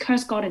like, just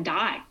curse God and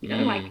die.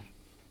 Like,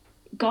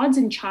 God's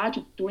in charge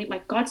of doing,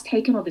 like, God's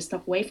taken all this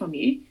stuff away from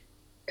you.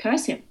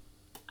 Curse him.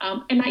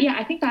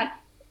 I think that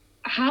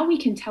how we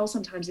can tell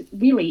sometimes it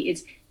really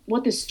is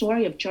what the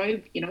story of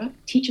Job,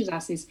 teaches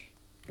us is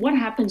what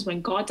happens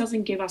when God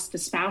doesn't give us the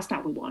spouse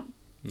that we want.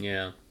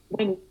 Yeah.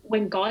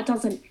 When God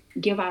doesn't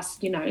give us,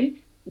 the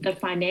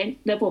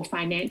level of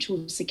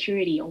financial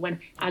security, or when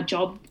our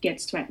job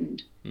gets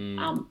threatened,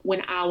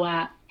 when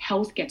our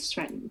health gets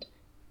threatened.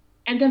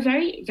 And they're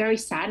very, very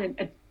sad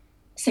and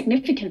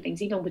significant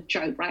things, even with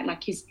Job, right?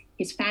 Like his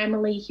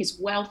family, his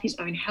wealth, his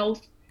own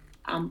health,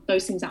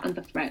 those things are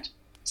under threat.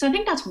 So I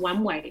think that's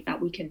one way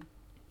that we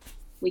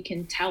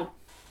can tell.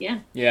 Yeah.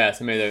 Yeah.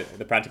 So maybe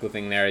the practical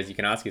thing there is you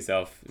can ask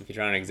yourself, if you're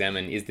trying to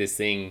examine, is this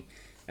thing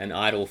an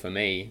idol for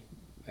me?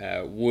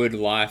 Would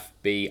life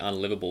be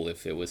unlivable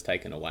if it was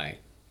taken away?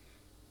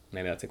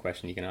 Maybe that's a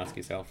question you can ask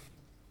yourself.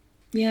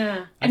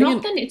 Yeah. And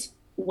often it's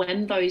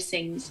when those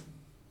things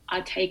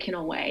are taken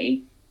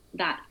away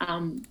that,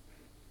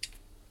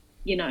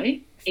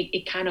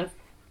 it kind of,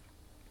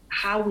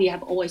 how we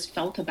have always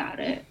felt about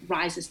it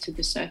rises to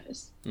the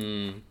surface.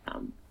 And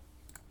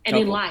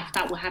in life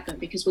that will happen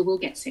because we will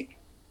get sick.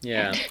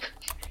 Yeah.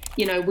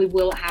 And, we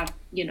will have,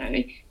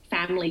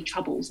 family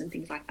troubles and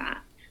things like that.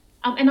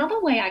 Another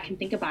way I can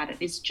think about it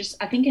is just,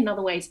 I think in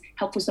other ways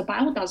helpful is the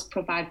Bible does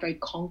provide very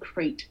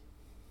concrete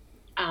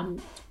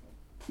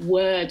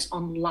words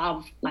on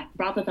love, like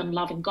rather than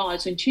loving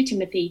God. So in 2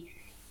 Timothy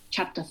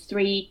chapter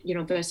 3,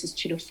 verses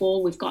 2 to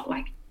 4, we've got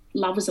like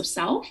lovers of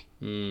self,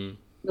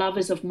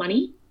 lovers of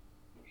money,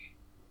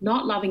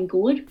 not loving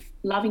good,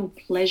 loving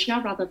pleasure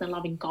rather than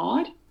loving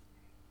God.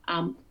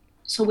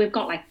 So we've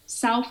got like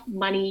self,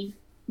 money,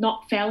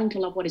 not failing to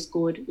love what is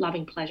good,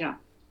 loving pleasure.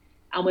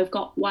 And we've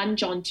got 1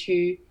 John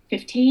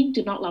 2:15,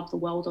 do not love the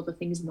world or the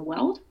things in the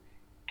world.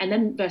 And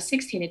then verse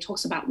 16, it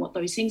talks about what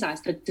those things are.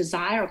 It's the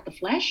desire of the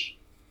flesh,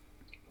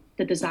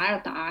 the desire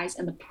of the eyes,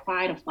 and the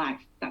pride of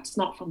life. That's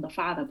not from the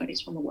Father, but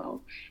it's from the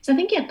world. So I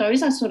think,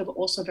 those are sort of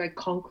also very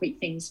concrete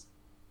things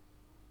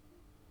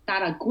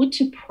that are good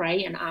to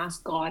pray and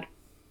ask God.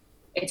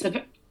 It's in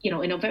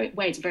a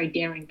way, it's a very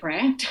daring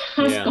prayer to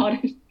ask God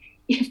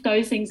if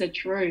those things are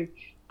true.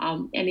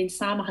 And in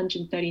Psalm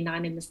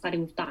 139, in the study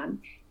we've done,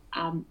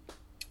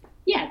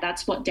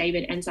 that's what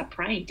David ends up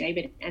praying.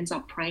 David ends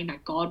up praying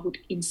that God would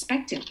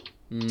inspect him,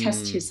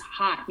 test his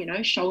heart,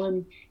 show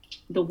him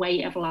the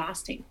way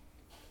everlasting.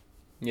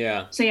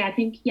 Yeah. So I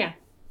think,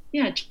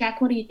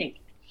 Jack, what do you think?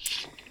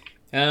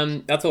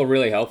 That's all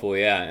really helpful,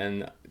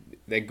 and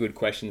they're good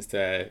questions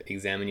to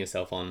examine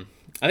yourself on.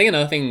 I think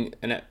another thing,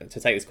 and to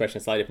take this question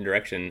a slightly different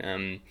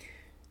direction,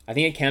 I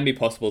think it can be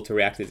possible to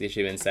react to this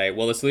issue and say,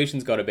 well, the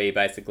solution's got to be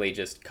basically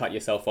just cut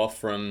yourself off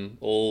from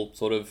all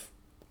sort of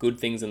good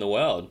things in the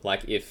world.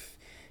 Like if,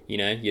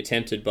 you're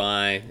tempted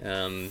by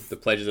the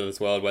pleasures of this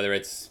world, whether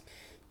it's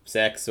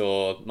sex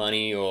or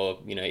money or,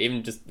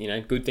 even just,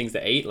 good things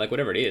to eat, like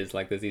whatever it is,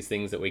 like there's these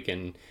things that we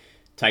can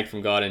take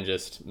from God and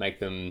just make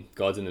them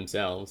gods in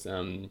themselves.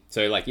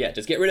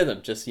 Just get rid of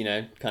them. Just,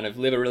 kind of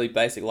live a really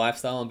basic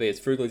lifestyle and be as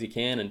frugal as you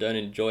can and don't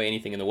enjoy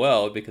anything in the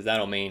world, because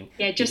that'll mean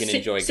you can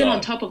enjoy God. Sit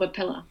on top of a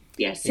pillar.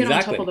 Yeah, sit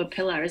on top of a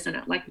pillar, isn't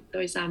it? Like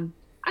those, I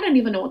don't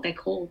even know what they're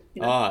called.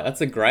 That's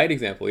a great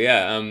example.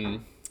 Yeah.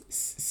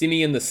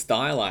 Simeon the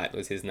Stylite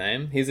was his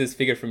name. He's this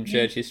figure from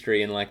church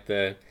history in like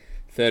the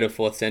 3rd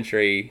or 4th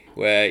century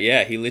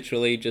where, he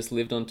literally just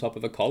lived on top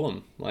of a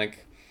column,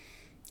 like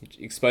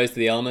exposed to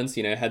the elements,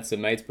 had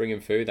some mates bring him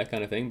food, that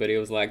kind of thing. But he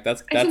was like,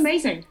 that's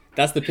amazing.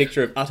 That's the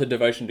picture of utter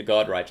devotion to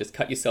God, right? Just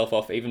cut yourself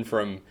off even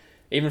from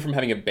even from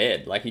having a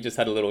bed. Like he just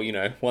had a little,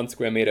 1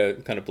 square meter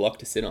kind of block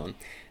to sit on.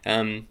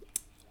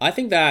 I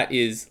think that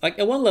is, like,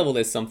 at one level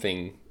there's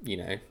something,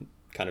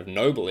 kind of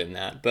noble in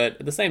that, but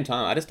at the same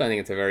time, I just don't think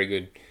it's a very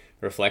good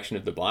reflection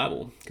of the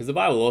Bible, because the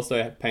Bible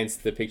also paints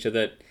the picture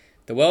that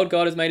the world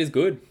God has made is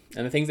good,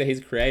 and the things that he's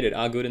created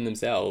are good in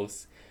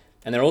themselves,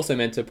 and they're also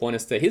meant to point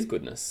us to his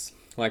goodness.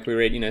 Like we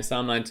read,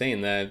 Psalm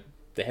 19, the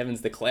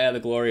heavens declare the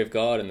glory of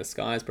God and the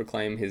skies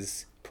proclaim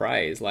his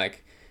praise.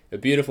 Like a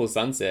beautiful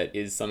sunset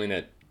is something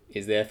that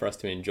is there for us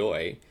to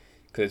enjoy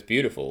because it's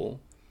beautiful,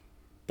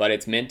 but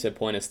it's meant to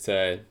point us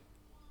to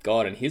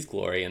God and his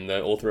glory and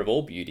the author of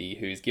all beauty,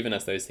 who's given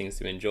us those things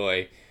to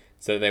enjoy,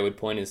 so they would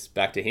point us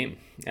back to him.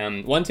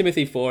 1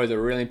 Timothy 4 is a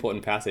really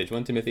important passage.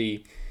 1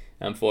 Timothy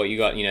 4, you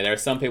got, there are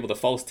some people, the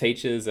false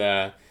teachers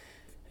are,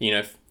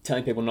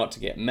 telling people not to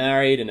get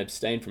married and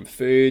abstain from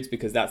foods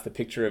because that's the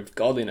picture of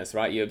godliness,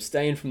 right? You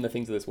abstain from the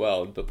things of this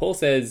world. But Paul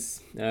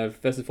says,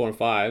 verses 4 and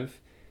 5,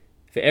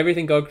 for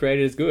everything God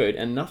created is good,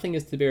 and nothing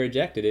is to be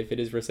rejected if it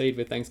is received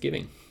with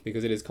thanksgiving,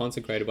 because it is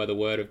consecrated by the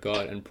word of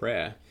God and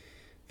prayer.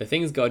 The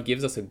things God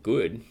gives us are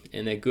good,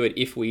 and they're good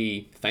if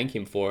we thank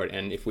him for it,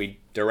 and if we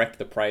direct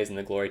the praise and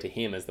the glory to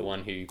him as the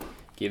one who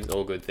gives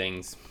all good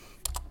things.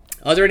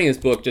 I was reading this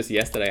book just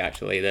yesterday,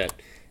 actually, that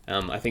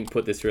I think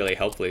put this really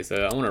helpfully, so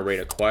I want to read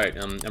a quote.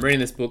 I'm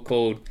reading this book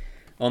called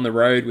On the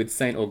Road with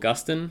St.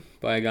 Augustine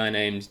by a guy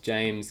named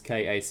James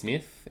K.A.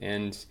 Smith,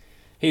 and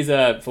he's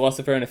a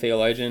philosopher and a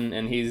theologian,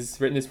 and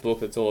he's written this book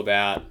that's all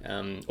about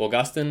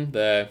Augustine,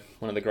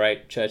 one of the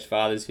great church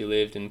fathers who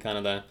lived in kind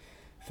of the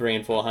 300s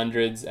and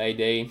 400s AD.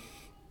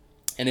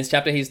 In this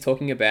chapter, he's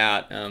talking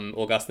about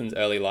Augustine's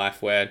early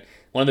life, where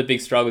one of the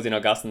big struggles in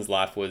Augustine's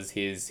life was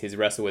his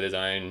wrestle with his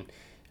own,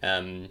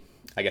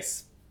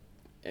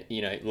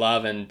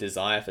 love and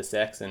desire for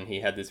sex, and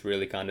he had this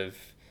really kind of,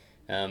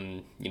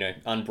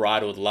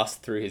 unbridled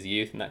lust through his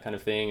youth and that kind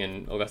of thing,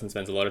 and Augustine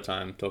spends a lot of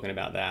time talking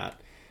about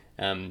that.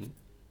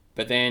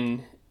 But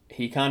then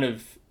he kind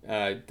of,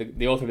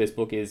 the author of this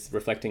book is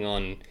reflecting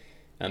on,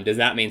 does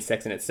that mean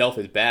sex in itself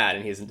is bad?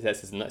 And he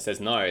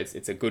says no,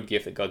 it's a good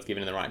gift that God's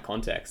given in the right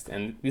context.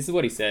 And this is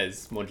what he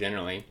says more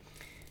generally.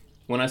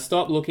 When I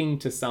stop looking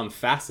to some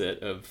facet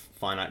of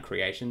finite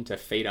creation to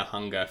feed a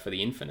hunger for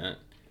the infinite,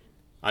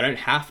 I don't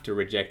have to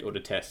reject or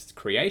detest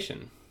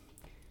creation.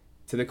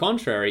 To the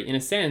contrary, in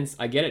a sense,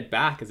 I get it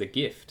back as a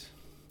gift,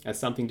 as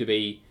something to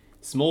be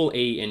small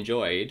e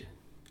enjoyed,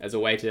 as a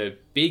way to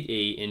big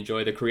E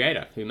enjoy the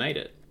creator who made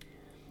it.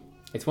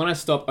 It's when I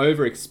stop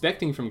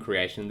over-expecting from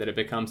creation that it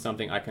becomes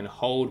something I can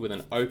hold with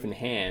an open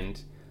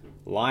hand,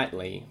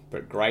 lightly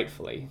but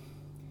gratefully.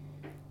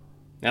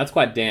 Now, it's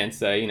quite dense,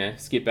 so,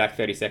 skip back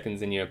 30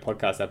 seconds in your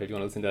podcast app if you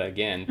want to listen to that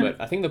again. But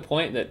I think the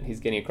point that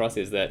he's getting across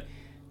is that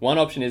one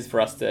option is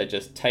for us to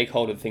just take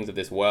hold of the things of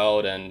this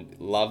world and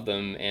love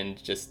them and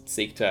just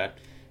seek to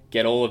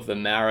get all of the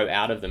marrow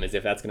out of them as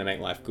if that's going to make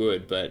life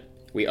good. But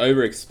we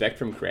over-expect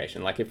from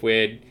creation. Like if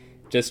we're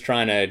just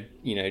trying to,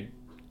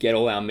 get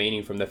all our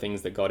meaning from the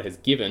things that God has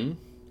given,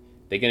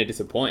 they're going to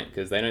disappoint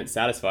because they don't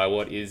satisfy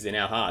what is in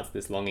our hearts,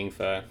 this longing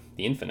for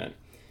the infinite.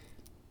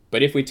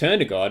 But if we turn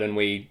to God and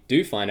we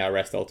do find our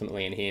rest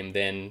ultimately in him,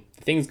 then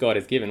the things God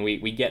has given,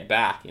 we get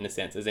back in a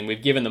sense, as in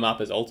we've given them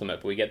up as ultimate,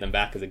 but we get them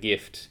back as a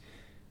gift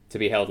to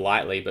be held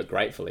lightly but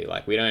gratefully.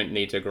 Like we don't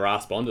need to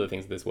grasp onto the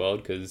things of this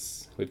world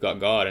because we've got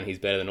God and he's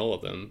better than all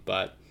of them,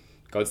 but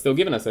God's still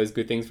given us those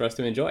good things for us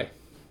to enjoy.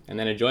 And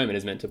then enjoyment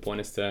is meant to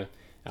point us to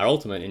our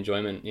ultimate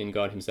enjoyment in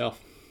God himself.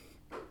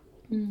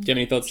 Do you have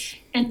any thoughts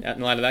in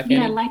light of that, Candy?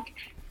 Yeah, like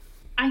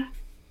at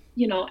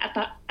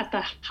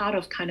the heart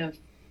of kind of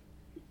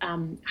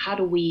how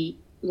do we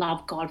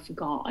love God for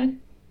God?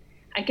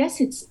 I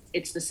guess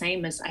it's the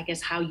same as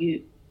how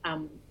you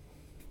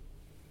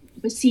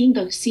but seeing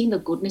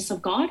the goodness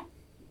of God.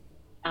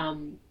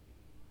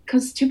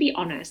 Because to be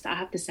honest, I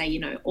have to say,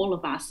 all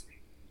of us,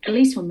 at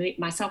least for me,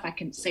 myself, I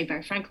can say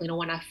very frankly,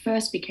 when I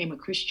first became a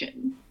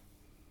Christian,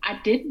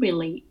 I did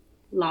really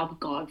love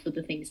God for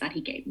the things that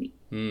he gave me.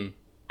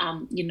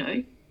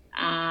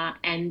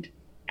 And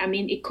I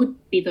mean, it could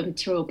be the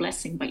material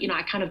blessing, but,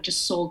 I kind of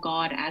just saw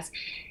God as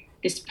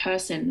this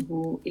person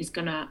who is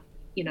gonna,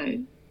 give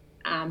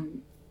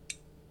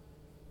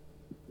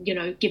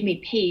me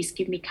peace,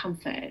 give me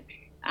comfort,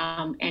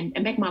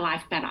 and make my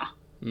life better.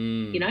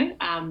 In an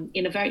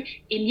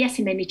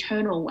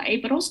eternal way,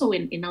 but also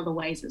in other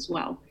ways as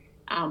well.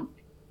 And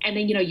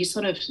then, you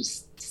sort of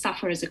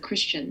suffer as a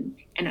Christian,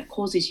 and it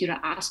causes you to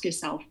ask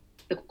yourself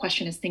the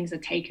question as things are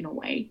taken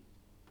away.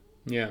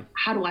 Yeah.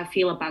 How do I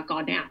feel about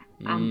God now?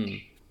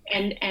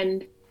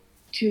 And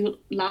to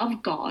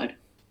love God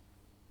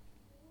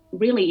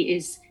really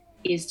is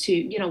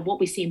to, what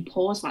we see in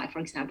Paul's life, for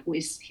example,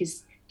 is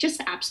he's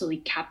just absolutely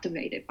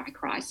captivated by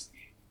Christ.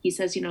 He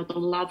says, the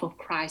love of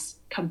Christ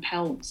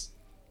compels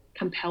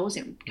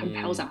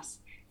us.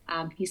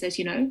 He says,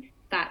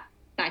 that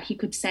he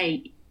could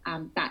say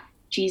that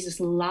Jesus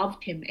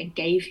loved him and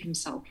gave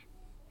himself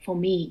for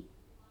me.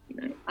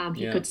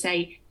 He could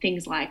say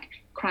things like,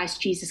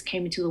 Christ Jesus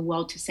came into the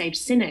world to save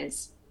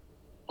sinners,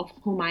 of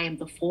whom I am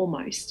the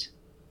foremost.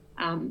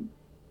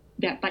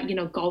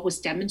 but God was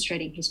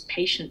demonstrating his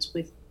patience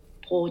with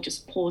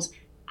Paul's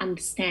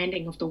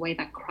understanding of the way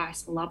that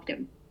Christ loved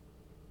him,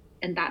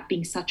 and that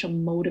being such a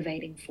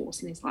motivating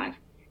force in his life,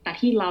 that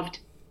he loved.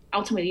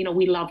 Ultimately,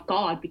 we love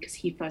God because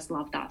he first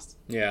loved us.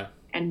 Yeah.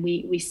 And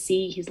we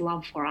see his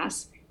love for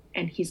us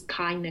and his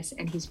kindness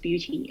and his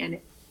beauty, and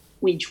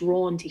we're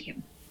drawn to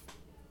him.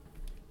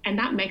 And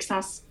that makes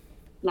us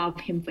love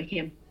him for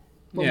him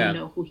when we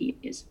know who he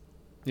is.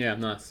 Yeah,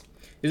 nice.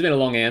 This has been a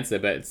long answer,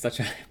 but it's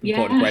such an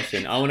important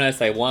question. I want to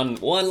say one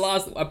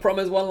last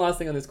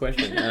thing on this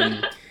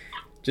question.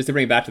 Just to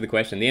bring it back to the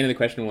question. The end of the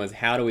question was,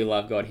 how do we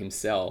love God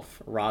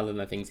himself rather than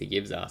the things he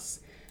gives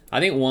us? I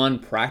think one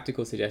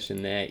practical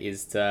suggestion there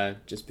is to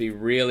just be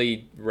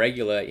really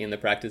regular in the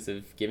practice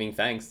of giving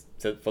thanks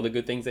for the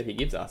good things that he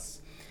gives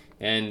us.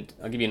 And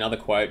I'll give you another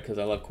quote because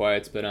I love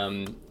quotes, but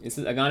this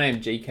is a guy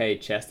named G.K.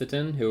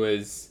 Chesterton, who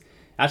was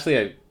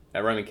actually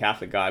a Roman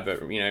Catholic guy,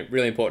 but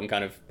really important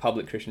kind of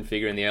public Christian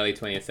figure in the early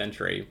 20th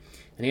century.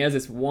 And he has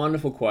this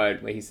wonderful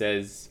quote where he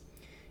says,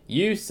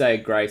 "You say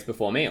grace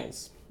before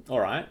meals, all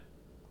right,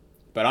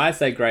 but I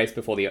say grace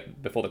before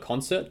the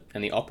concert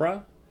and the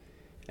opera,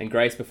 and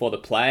grace before the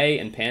play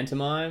and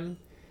pantomime,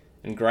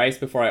 and grace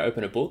before I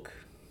open a book,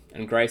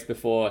 and grace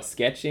before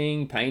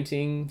sketching,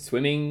 painting,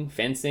 swimming,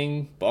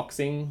 fencing,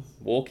 boxing,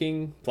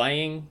 walking,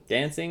 playing,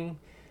 dancing,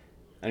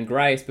 and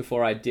grace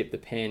before I dip the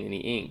pen in the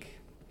ink."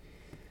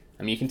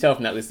 I mean, you can tell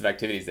from that list of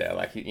activities there,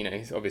 like,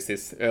 he's obviously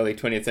this early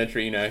 20th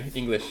century,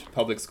 English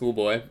public school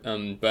boy.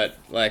 But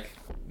like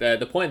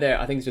the point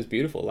there, I think is just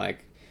beautiful.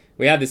 Like,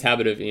 we have this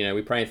habit of,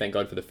 we pray and thank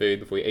God for the food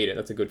before we eat it.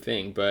 That's a good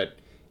thing. But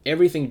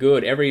everything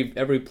good,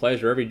 every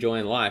pleasure, every joy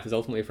in life is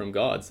ultimately from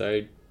God.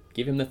 So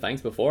give him the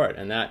thanks before it.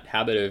 And that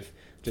habit of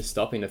just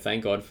stopping to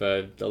thank God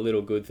for the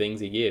little good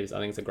things he gives, I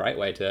think it's a great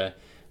way to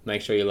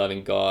make sure you're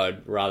loving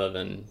God rather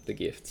than the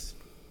gifts.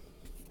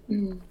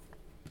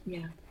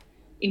 Yeah.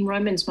 In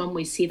Romans 1,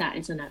 we see that,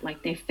 isn't it?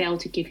 Like, they fail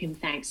to give him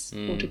thanks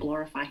or to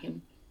glorify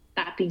him.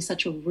 That being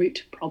such a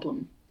root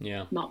problem.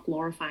 Yeah. Not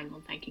glorifying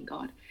or thanking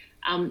God.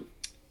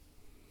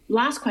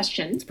 Last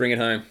question. Let's bring it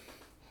home.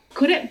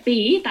 Could it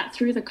be that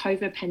through the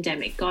COVID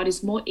pandemic, God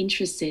is more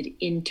interested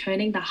in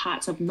turning the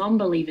hearts of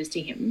non-believers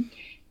to him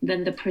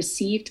than the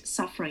perceived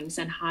sufferings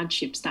and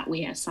hardships that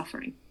we are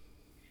suffering?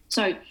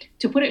 So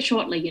to put it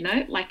shortly,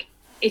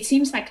 it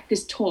seems like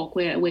this talk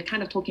where we're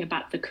kind of talking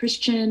about the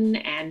Christian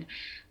and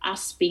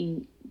us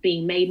being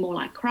made more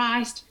like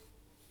Christ.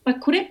 But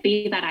could it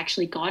be that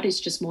actually God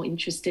is just more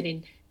interested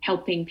in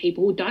helping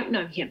people who don't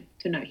know him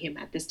to know him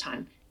at this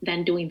time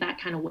than doing that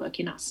kind of work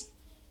in us?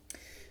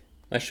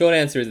 My short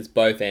answer is it's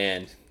both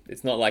and.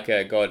 It's not like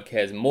God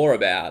cares more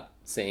about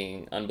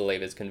seeing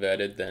unbelievers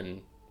converted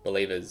than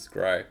believers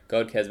grow.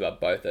 God cares about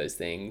both those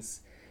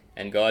things.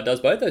 And God does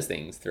both those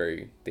things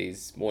through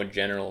these more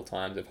general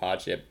times of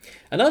hardship.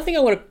 Another thing I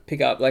want to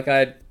pick up,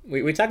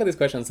 we tackled this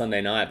question on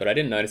Sunday night, but I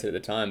didn't notice it at the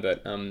time.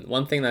 But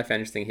one thing that I found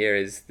interesting here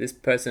is this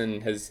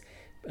person has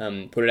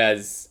put it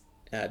as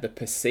the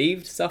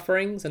perceived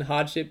sufferings and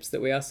hardships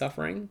that we are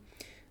suffering.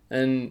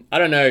 And I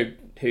don't know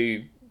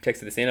who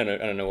texted this in. I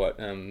don't know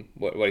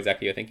what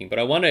exactly you're thinking. But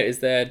I wonder, is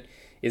that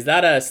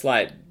a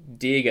slight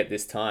dig at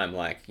this time?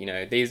 Like,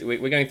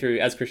 we're going through,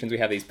 as Christians, we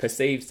have these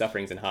perceived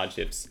sufferings and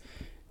hardships,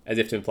 as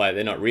if to imply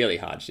they're not really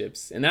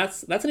hardships. And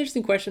that's an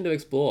interesting question to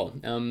explore.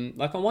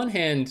 Like, on one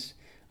hand,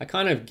 I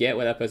kind of get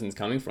where that person's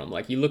coming from.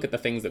 Like, you look at the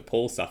things that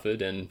Paul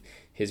suffered and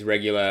his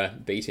regular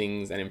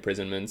beatings and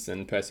imprisonments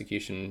and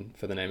persecution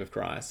for the name of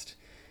Christ.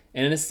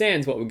 And in a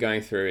sense, what we're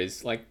going through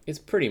is, like, it's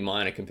pretty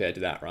minor compared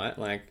to that, right?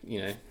 Like,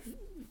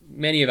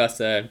 many of us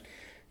are,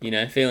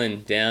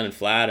 feeling down and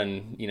flat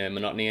and,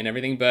 monotony and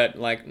everything, but,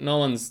 like, no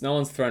one's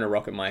thrown a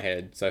rock at my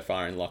head so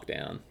far in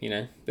lockdown.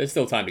 There's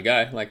still time to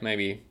go. Like,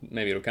 maybe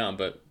it'll come,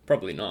 but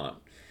probably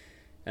not.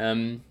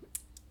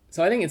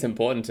 So I think it's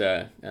important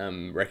to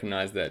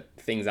recognize that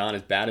things aren't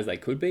as bad as they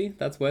could be.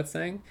 That's worth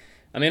saying.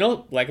 I mean,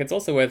 it's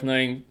also worth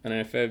noting, I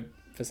don't know,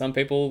 for some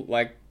people,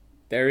 like,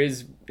 there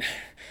is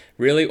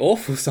really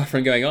awful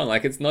suffering going on.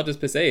 Like, it's not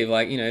just perceived.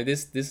 Like,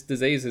 this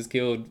disease has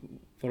killed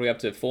probably up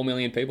to 4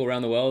 million people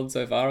around the world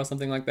so far or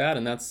something like that.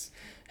 And that's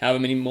however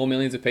many more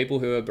millions of people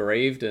who are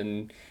bereaved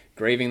and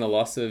grieving the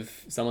loss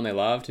of someone they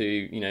loved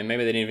who, maybe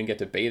they didn't even get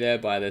to be there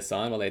by their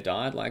side while they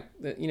died. Like,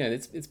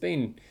 it's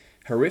been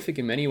horrific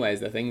in many ways,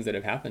 the things that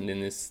have happened in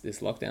this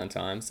lockdown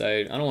time. So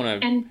I don't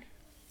want to...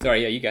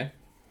 Sorry, yeah, you go.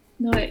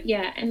 No,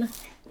 yeah. And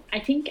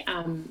I think,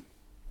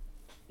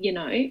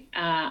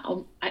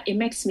 it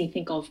makes me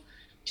think of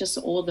just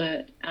all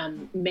the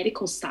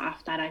medical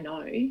staff that I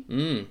know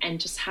and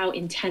just how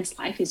intense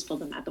life is for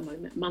them at the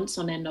moment. Months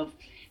on end of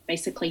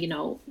basically,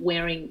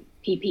 wearing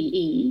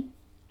PPE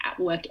at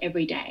work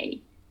every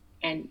day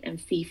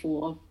and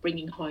fearful of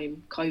bringing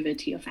home COVID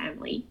to your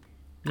family,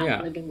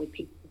 living with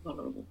people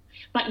vulnerable.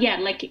 But yeah,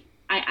 like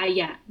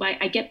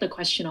I get the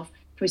question of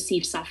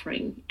perceived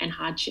suffering and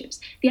hardships.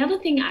 The other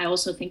thing I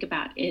also think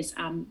about is,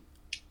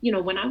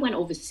 when I went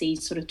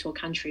overseas sort of to a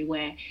country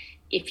where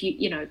if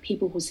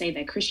people who say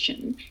they're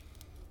Christian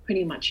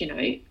pretty much,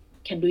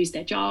 can lose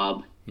their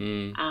job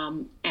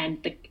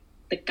and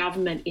the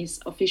government is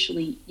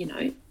officially,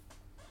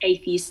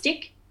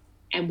 atheistic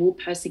and will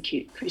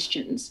persecute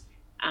Christians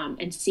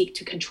and seek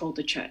to control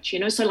the church.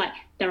 So like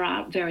there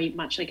are very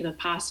much like the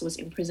pastor was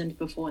imprisoned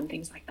before and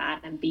things like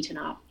that and beaten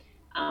up.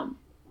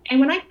 And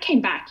when I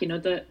came back,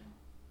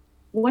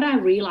 what I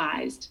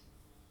realized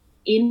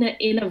in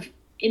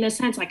a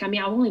sense, like, I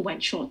mean, I only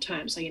went short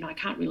term, so, I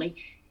can't really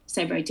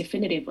say very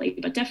definitively,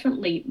 but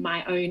definitely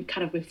my own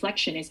kind of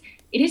reflection is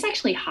it is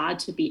actually hard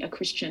to be a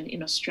Christian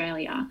in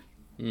Australia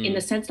in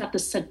the sense that the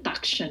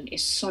seduction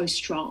is so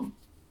strong.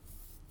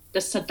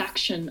 The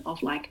seduction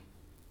of like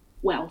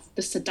wealth,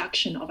 the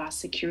seduction of our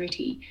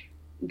security,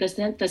 the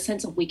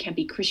sense of we can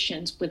be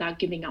Christians without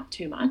giving up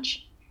too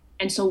much.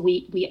 And so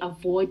we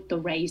avoid the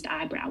raised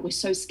eyebrow. We're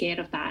so scared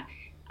of that.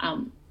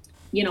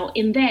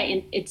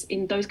 It's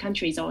in those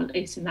countries, or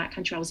it's in that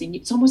country I was in,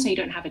 it's almost like you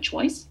don't have a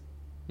choice.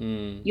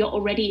 You're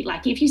already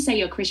like, if you say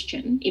you're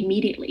Christian,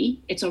 immediately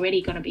it's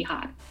already going to be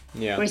hard.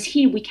 Yeah. Whereas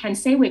here we can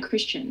say we're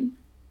Christian,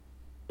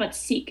 but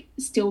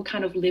still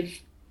kind of live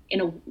in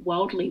a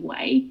worldly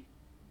way.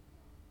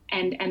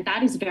 And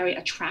that is very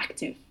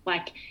attractive.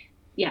 Like,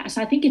 yeah,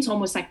 so I think it's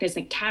almost like there's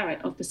a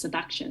carrot of the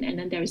seduction, and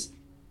then there's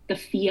the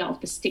fear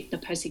of the stick, the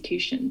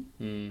persecution,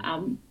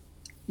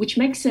 which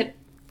makes it,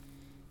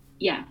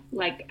 yeah,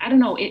 like, I don't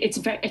know,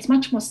 it's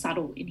much more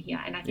subtle in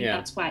here. And I think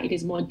that's why it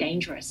is more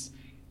dangerous.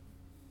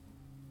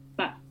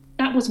 But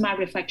that was my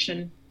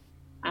reflection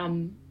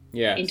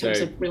in terms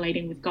of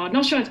relating with God.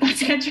 Not sure if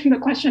that's answering the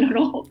question at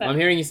all. But I'm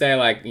hearing you say,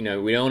 like, we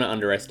don't want to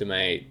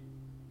underestimate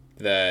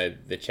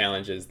the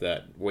challenges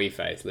that we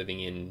face living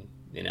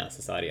in our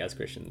society as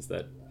Christians,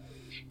 that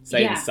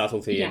Satan's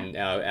subtlety and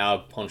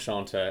our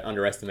penchant to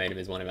underestimate him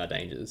is one of our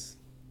dangers.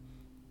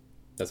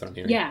 That's what I'm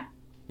hearing. Yeah,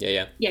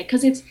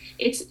 because it's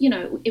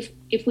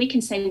if we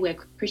can say we're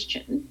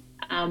Christian,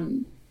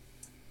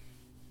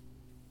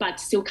 but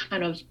still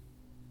kind of,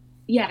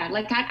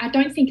 like I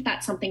don't think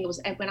that's something that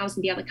was, when I was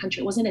in the other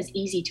country, it wasn't as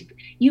easy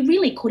you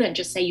really couldn't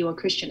just say you were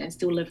Christian and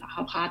still live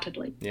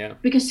half-heartedly. Yeah.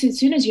 Because as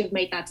soon as you've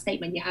made that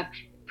statement, you have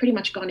pretty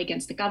much gone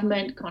against the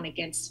government, gone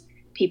against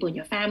people in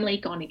your family,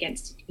 gone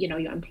against,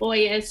 your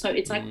employers. So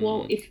it's like,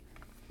 well, if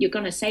you're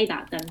going to say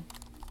that, then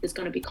there's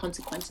going to be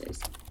consequences.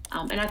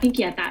 And I think,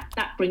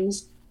 that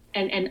brings,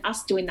 and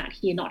us doing that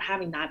here, not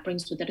having that,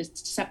 brings with it a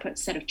separate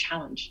set of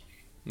challenge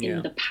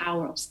in the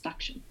power of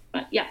seduction.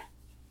 But yeah,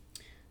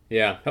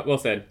 well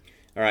said.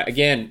 All right,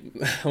 again,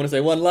 I want to say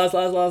one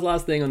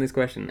last thing on this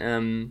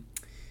question.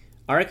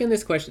 I reckon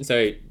this question,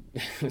 so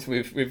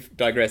we've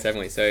digressed,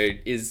 haven't we? So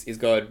is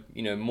God,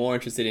 more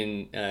interested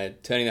in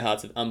turning the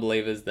hearts of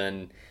unbelievers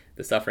than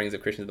the sufferings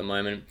of Christians at the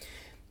moment?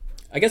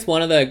 I guess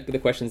one of the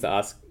questions to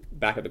ask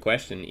back at the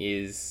question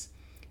is,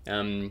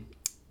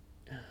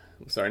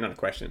 sorry, not a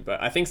question,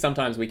 but I think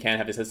sometimes we can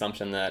have this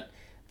assumption that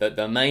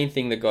the main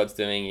thing that God's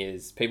doing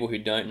is people who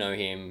don't know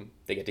him,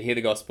 they get to hear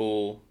the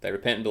gospel, they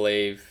repent and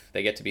believe,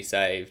 they get to be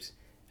saved,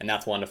 and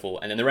that's wonderful.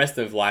 And then the rest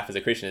of life as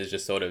a Christian is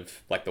just sort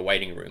of like the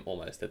waiting room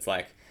almost. It's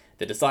like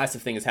the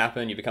decisive thing has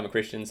happened, you become a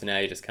Christian, so now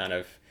you're just kind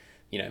of,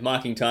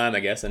 marking time,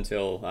 I guess,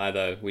 until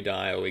either we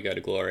die or we go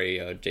to glory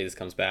or Jesus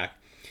comes back.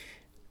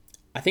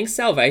 I think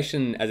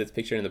salvation, as it's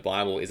pictured in the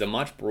Bible, is a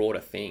much broader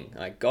thing.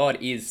 Like, God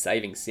is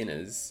saving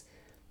sinners,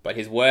 but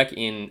his work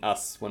in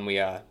us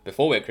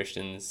before we're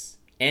Christians,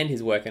 and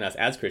his work in us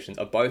as Christians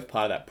are both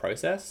part of that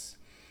process.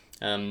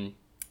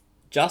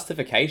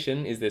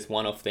 Justification is this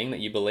one-off thing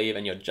that you believe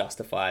and you're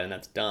justified and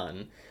that's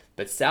done.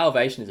 But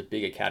salvation is a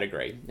bigger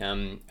category.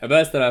 A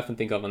verse that I often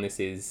think of on this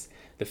is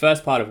the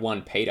first part of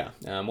 1 Peter.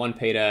 1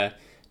 Peter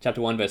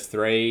chapter 1 verse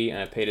 3.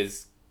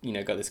 Peter's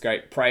got this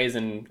great praise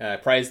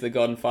to the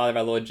God and Father of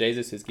our Lord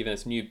Jesus, who's given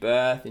us new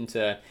birth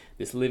into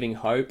this living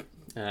hope.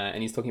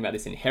 And he's talking about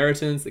this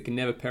inheritance that can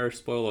never perish,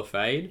 spoil, or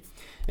fade.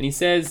 And he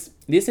says,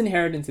 this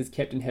inheritance is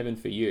kept in heaven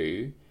for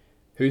you,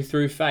 who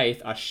through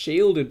faith are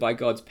shielded by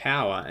God's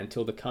power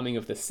until the coming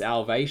of the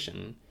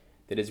salvation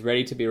that is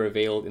ready to be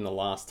revealed in the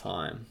last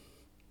time.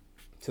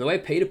 So the way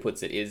Peter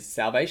puts it is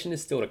salvation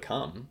is still to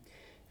come.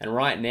 And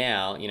right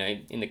now,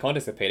 in the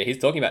context of Peter, he's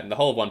talking about the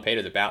whole of 1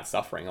 Peter is about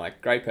suffering,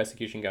 like great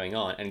persecution going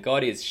on. And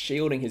God is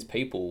shielding his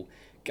people,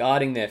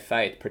 guarding their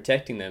faith,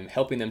 protecting them,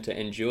 helping them to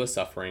endure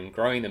suffering,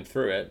 growing them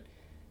through it,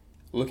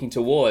 looking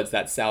towards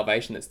that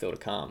salvation that's still to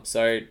come.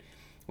 So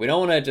we don't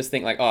want to just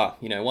think like,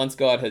 once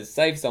God has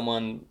saved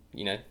someone,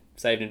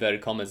 saved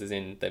inverted commas as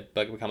in they've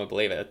become a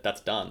believer,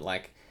 that's done.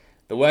 Like,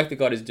 the work that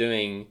God is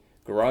doing,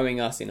 growing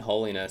us in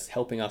holiness,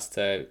 helping us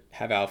to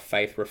have our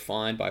faith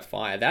refined by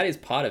fire, that is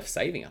part of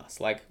saving us.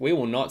 Like, we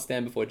will not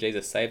stand before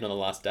Jesus saved on the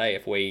last day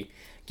if we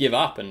give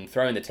up and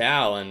throw in the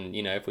towel and,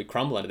 if we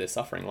crumble under their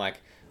suffering.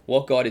 Like,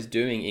 what God is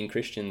doing in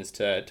Christians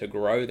to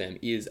grow them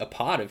is a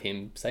part of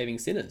him saving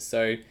sinners.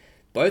 So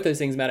both those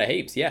things matter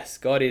heaps. Yes,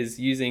 God is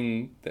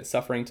using the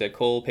suffering to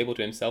call people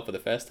to himself for the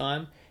first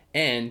time,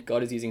 and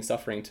God is using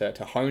suffering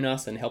to hone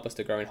us and help us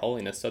to grow in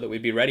holiness so that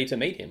we'd be ready to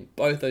meet him.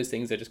 Both those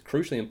things are just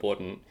crucially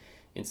important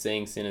in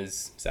seeing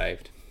sinners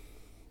saved.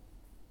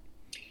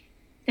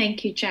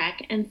 Thank you,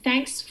 Jack. And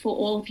thanks for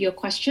all of your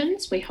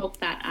questions. We hope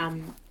that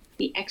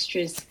the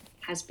extras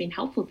has been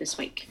helpful this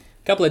week.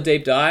 couple of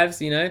deep dives,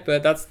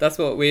 but that's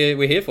what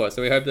we're here for.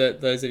 So we hope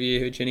that those of you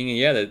who are tuning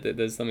in, that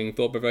there's something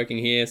thought-provoking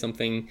here,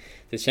 something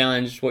to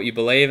challenge what you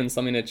believe, and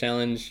something to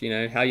challenge,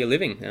 how you're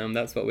living.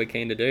 That's what we're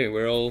keen to do.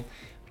 We're all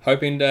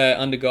hoping to,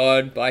 under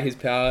God, by His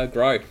power,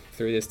 grow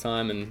through this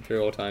time and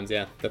through all times.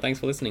 So thanks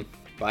for listening.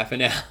 Bye for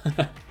now.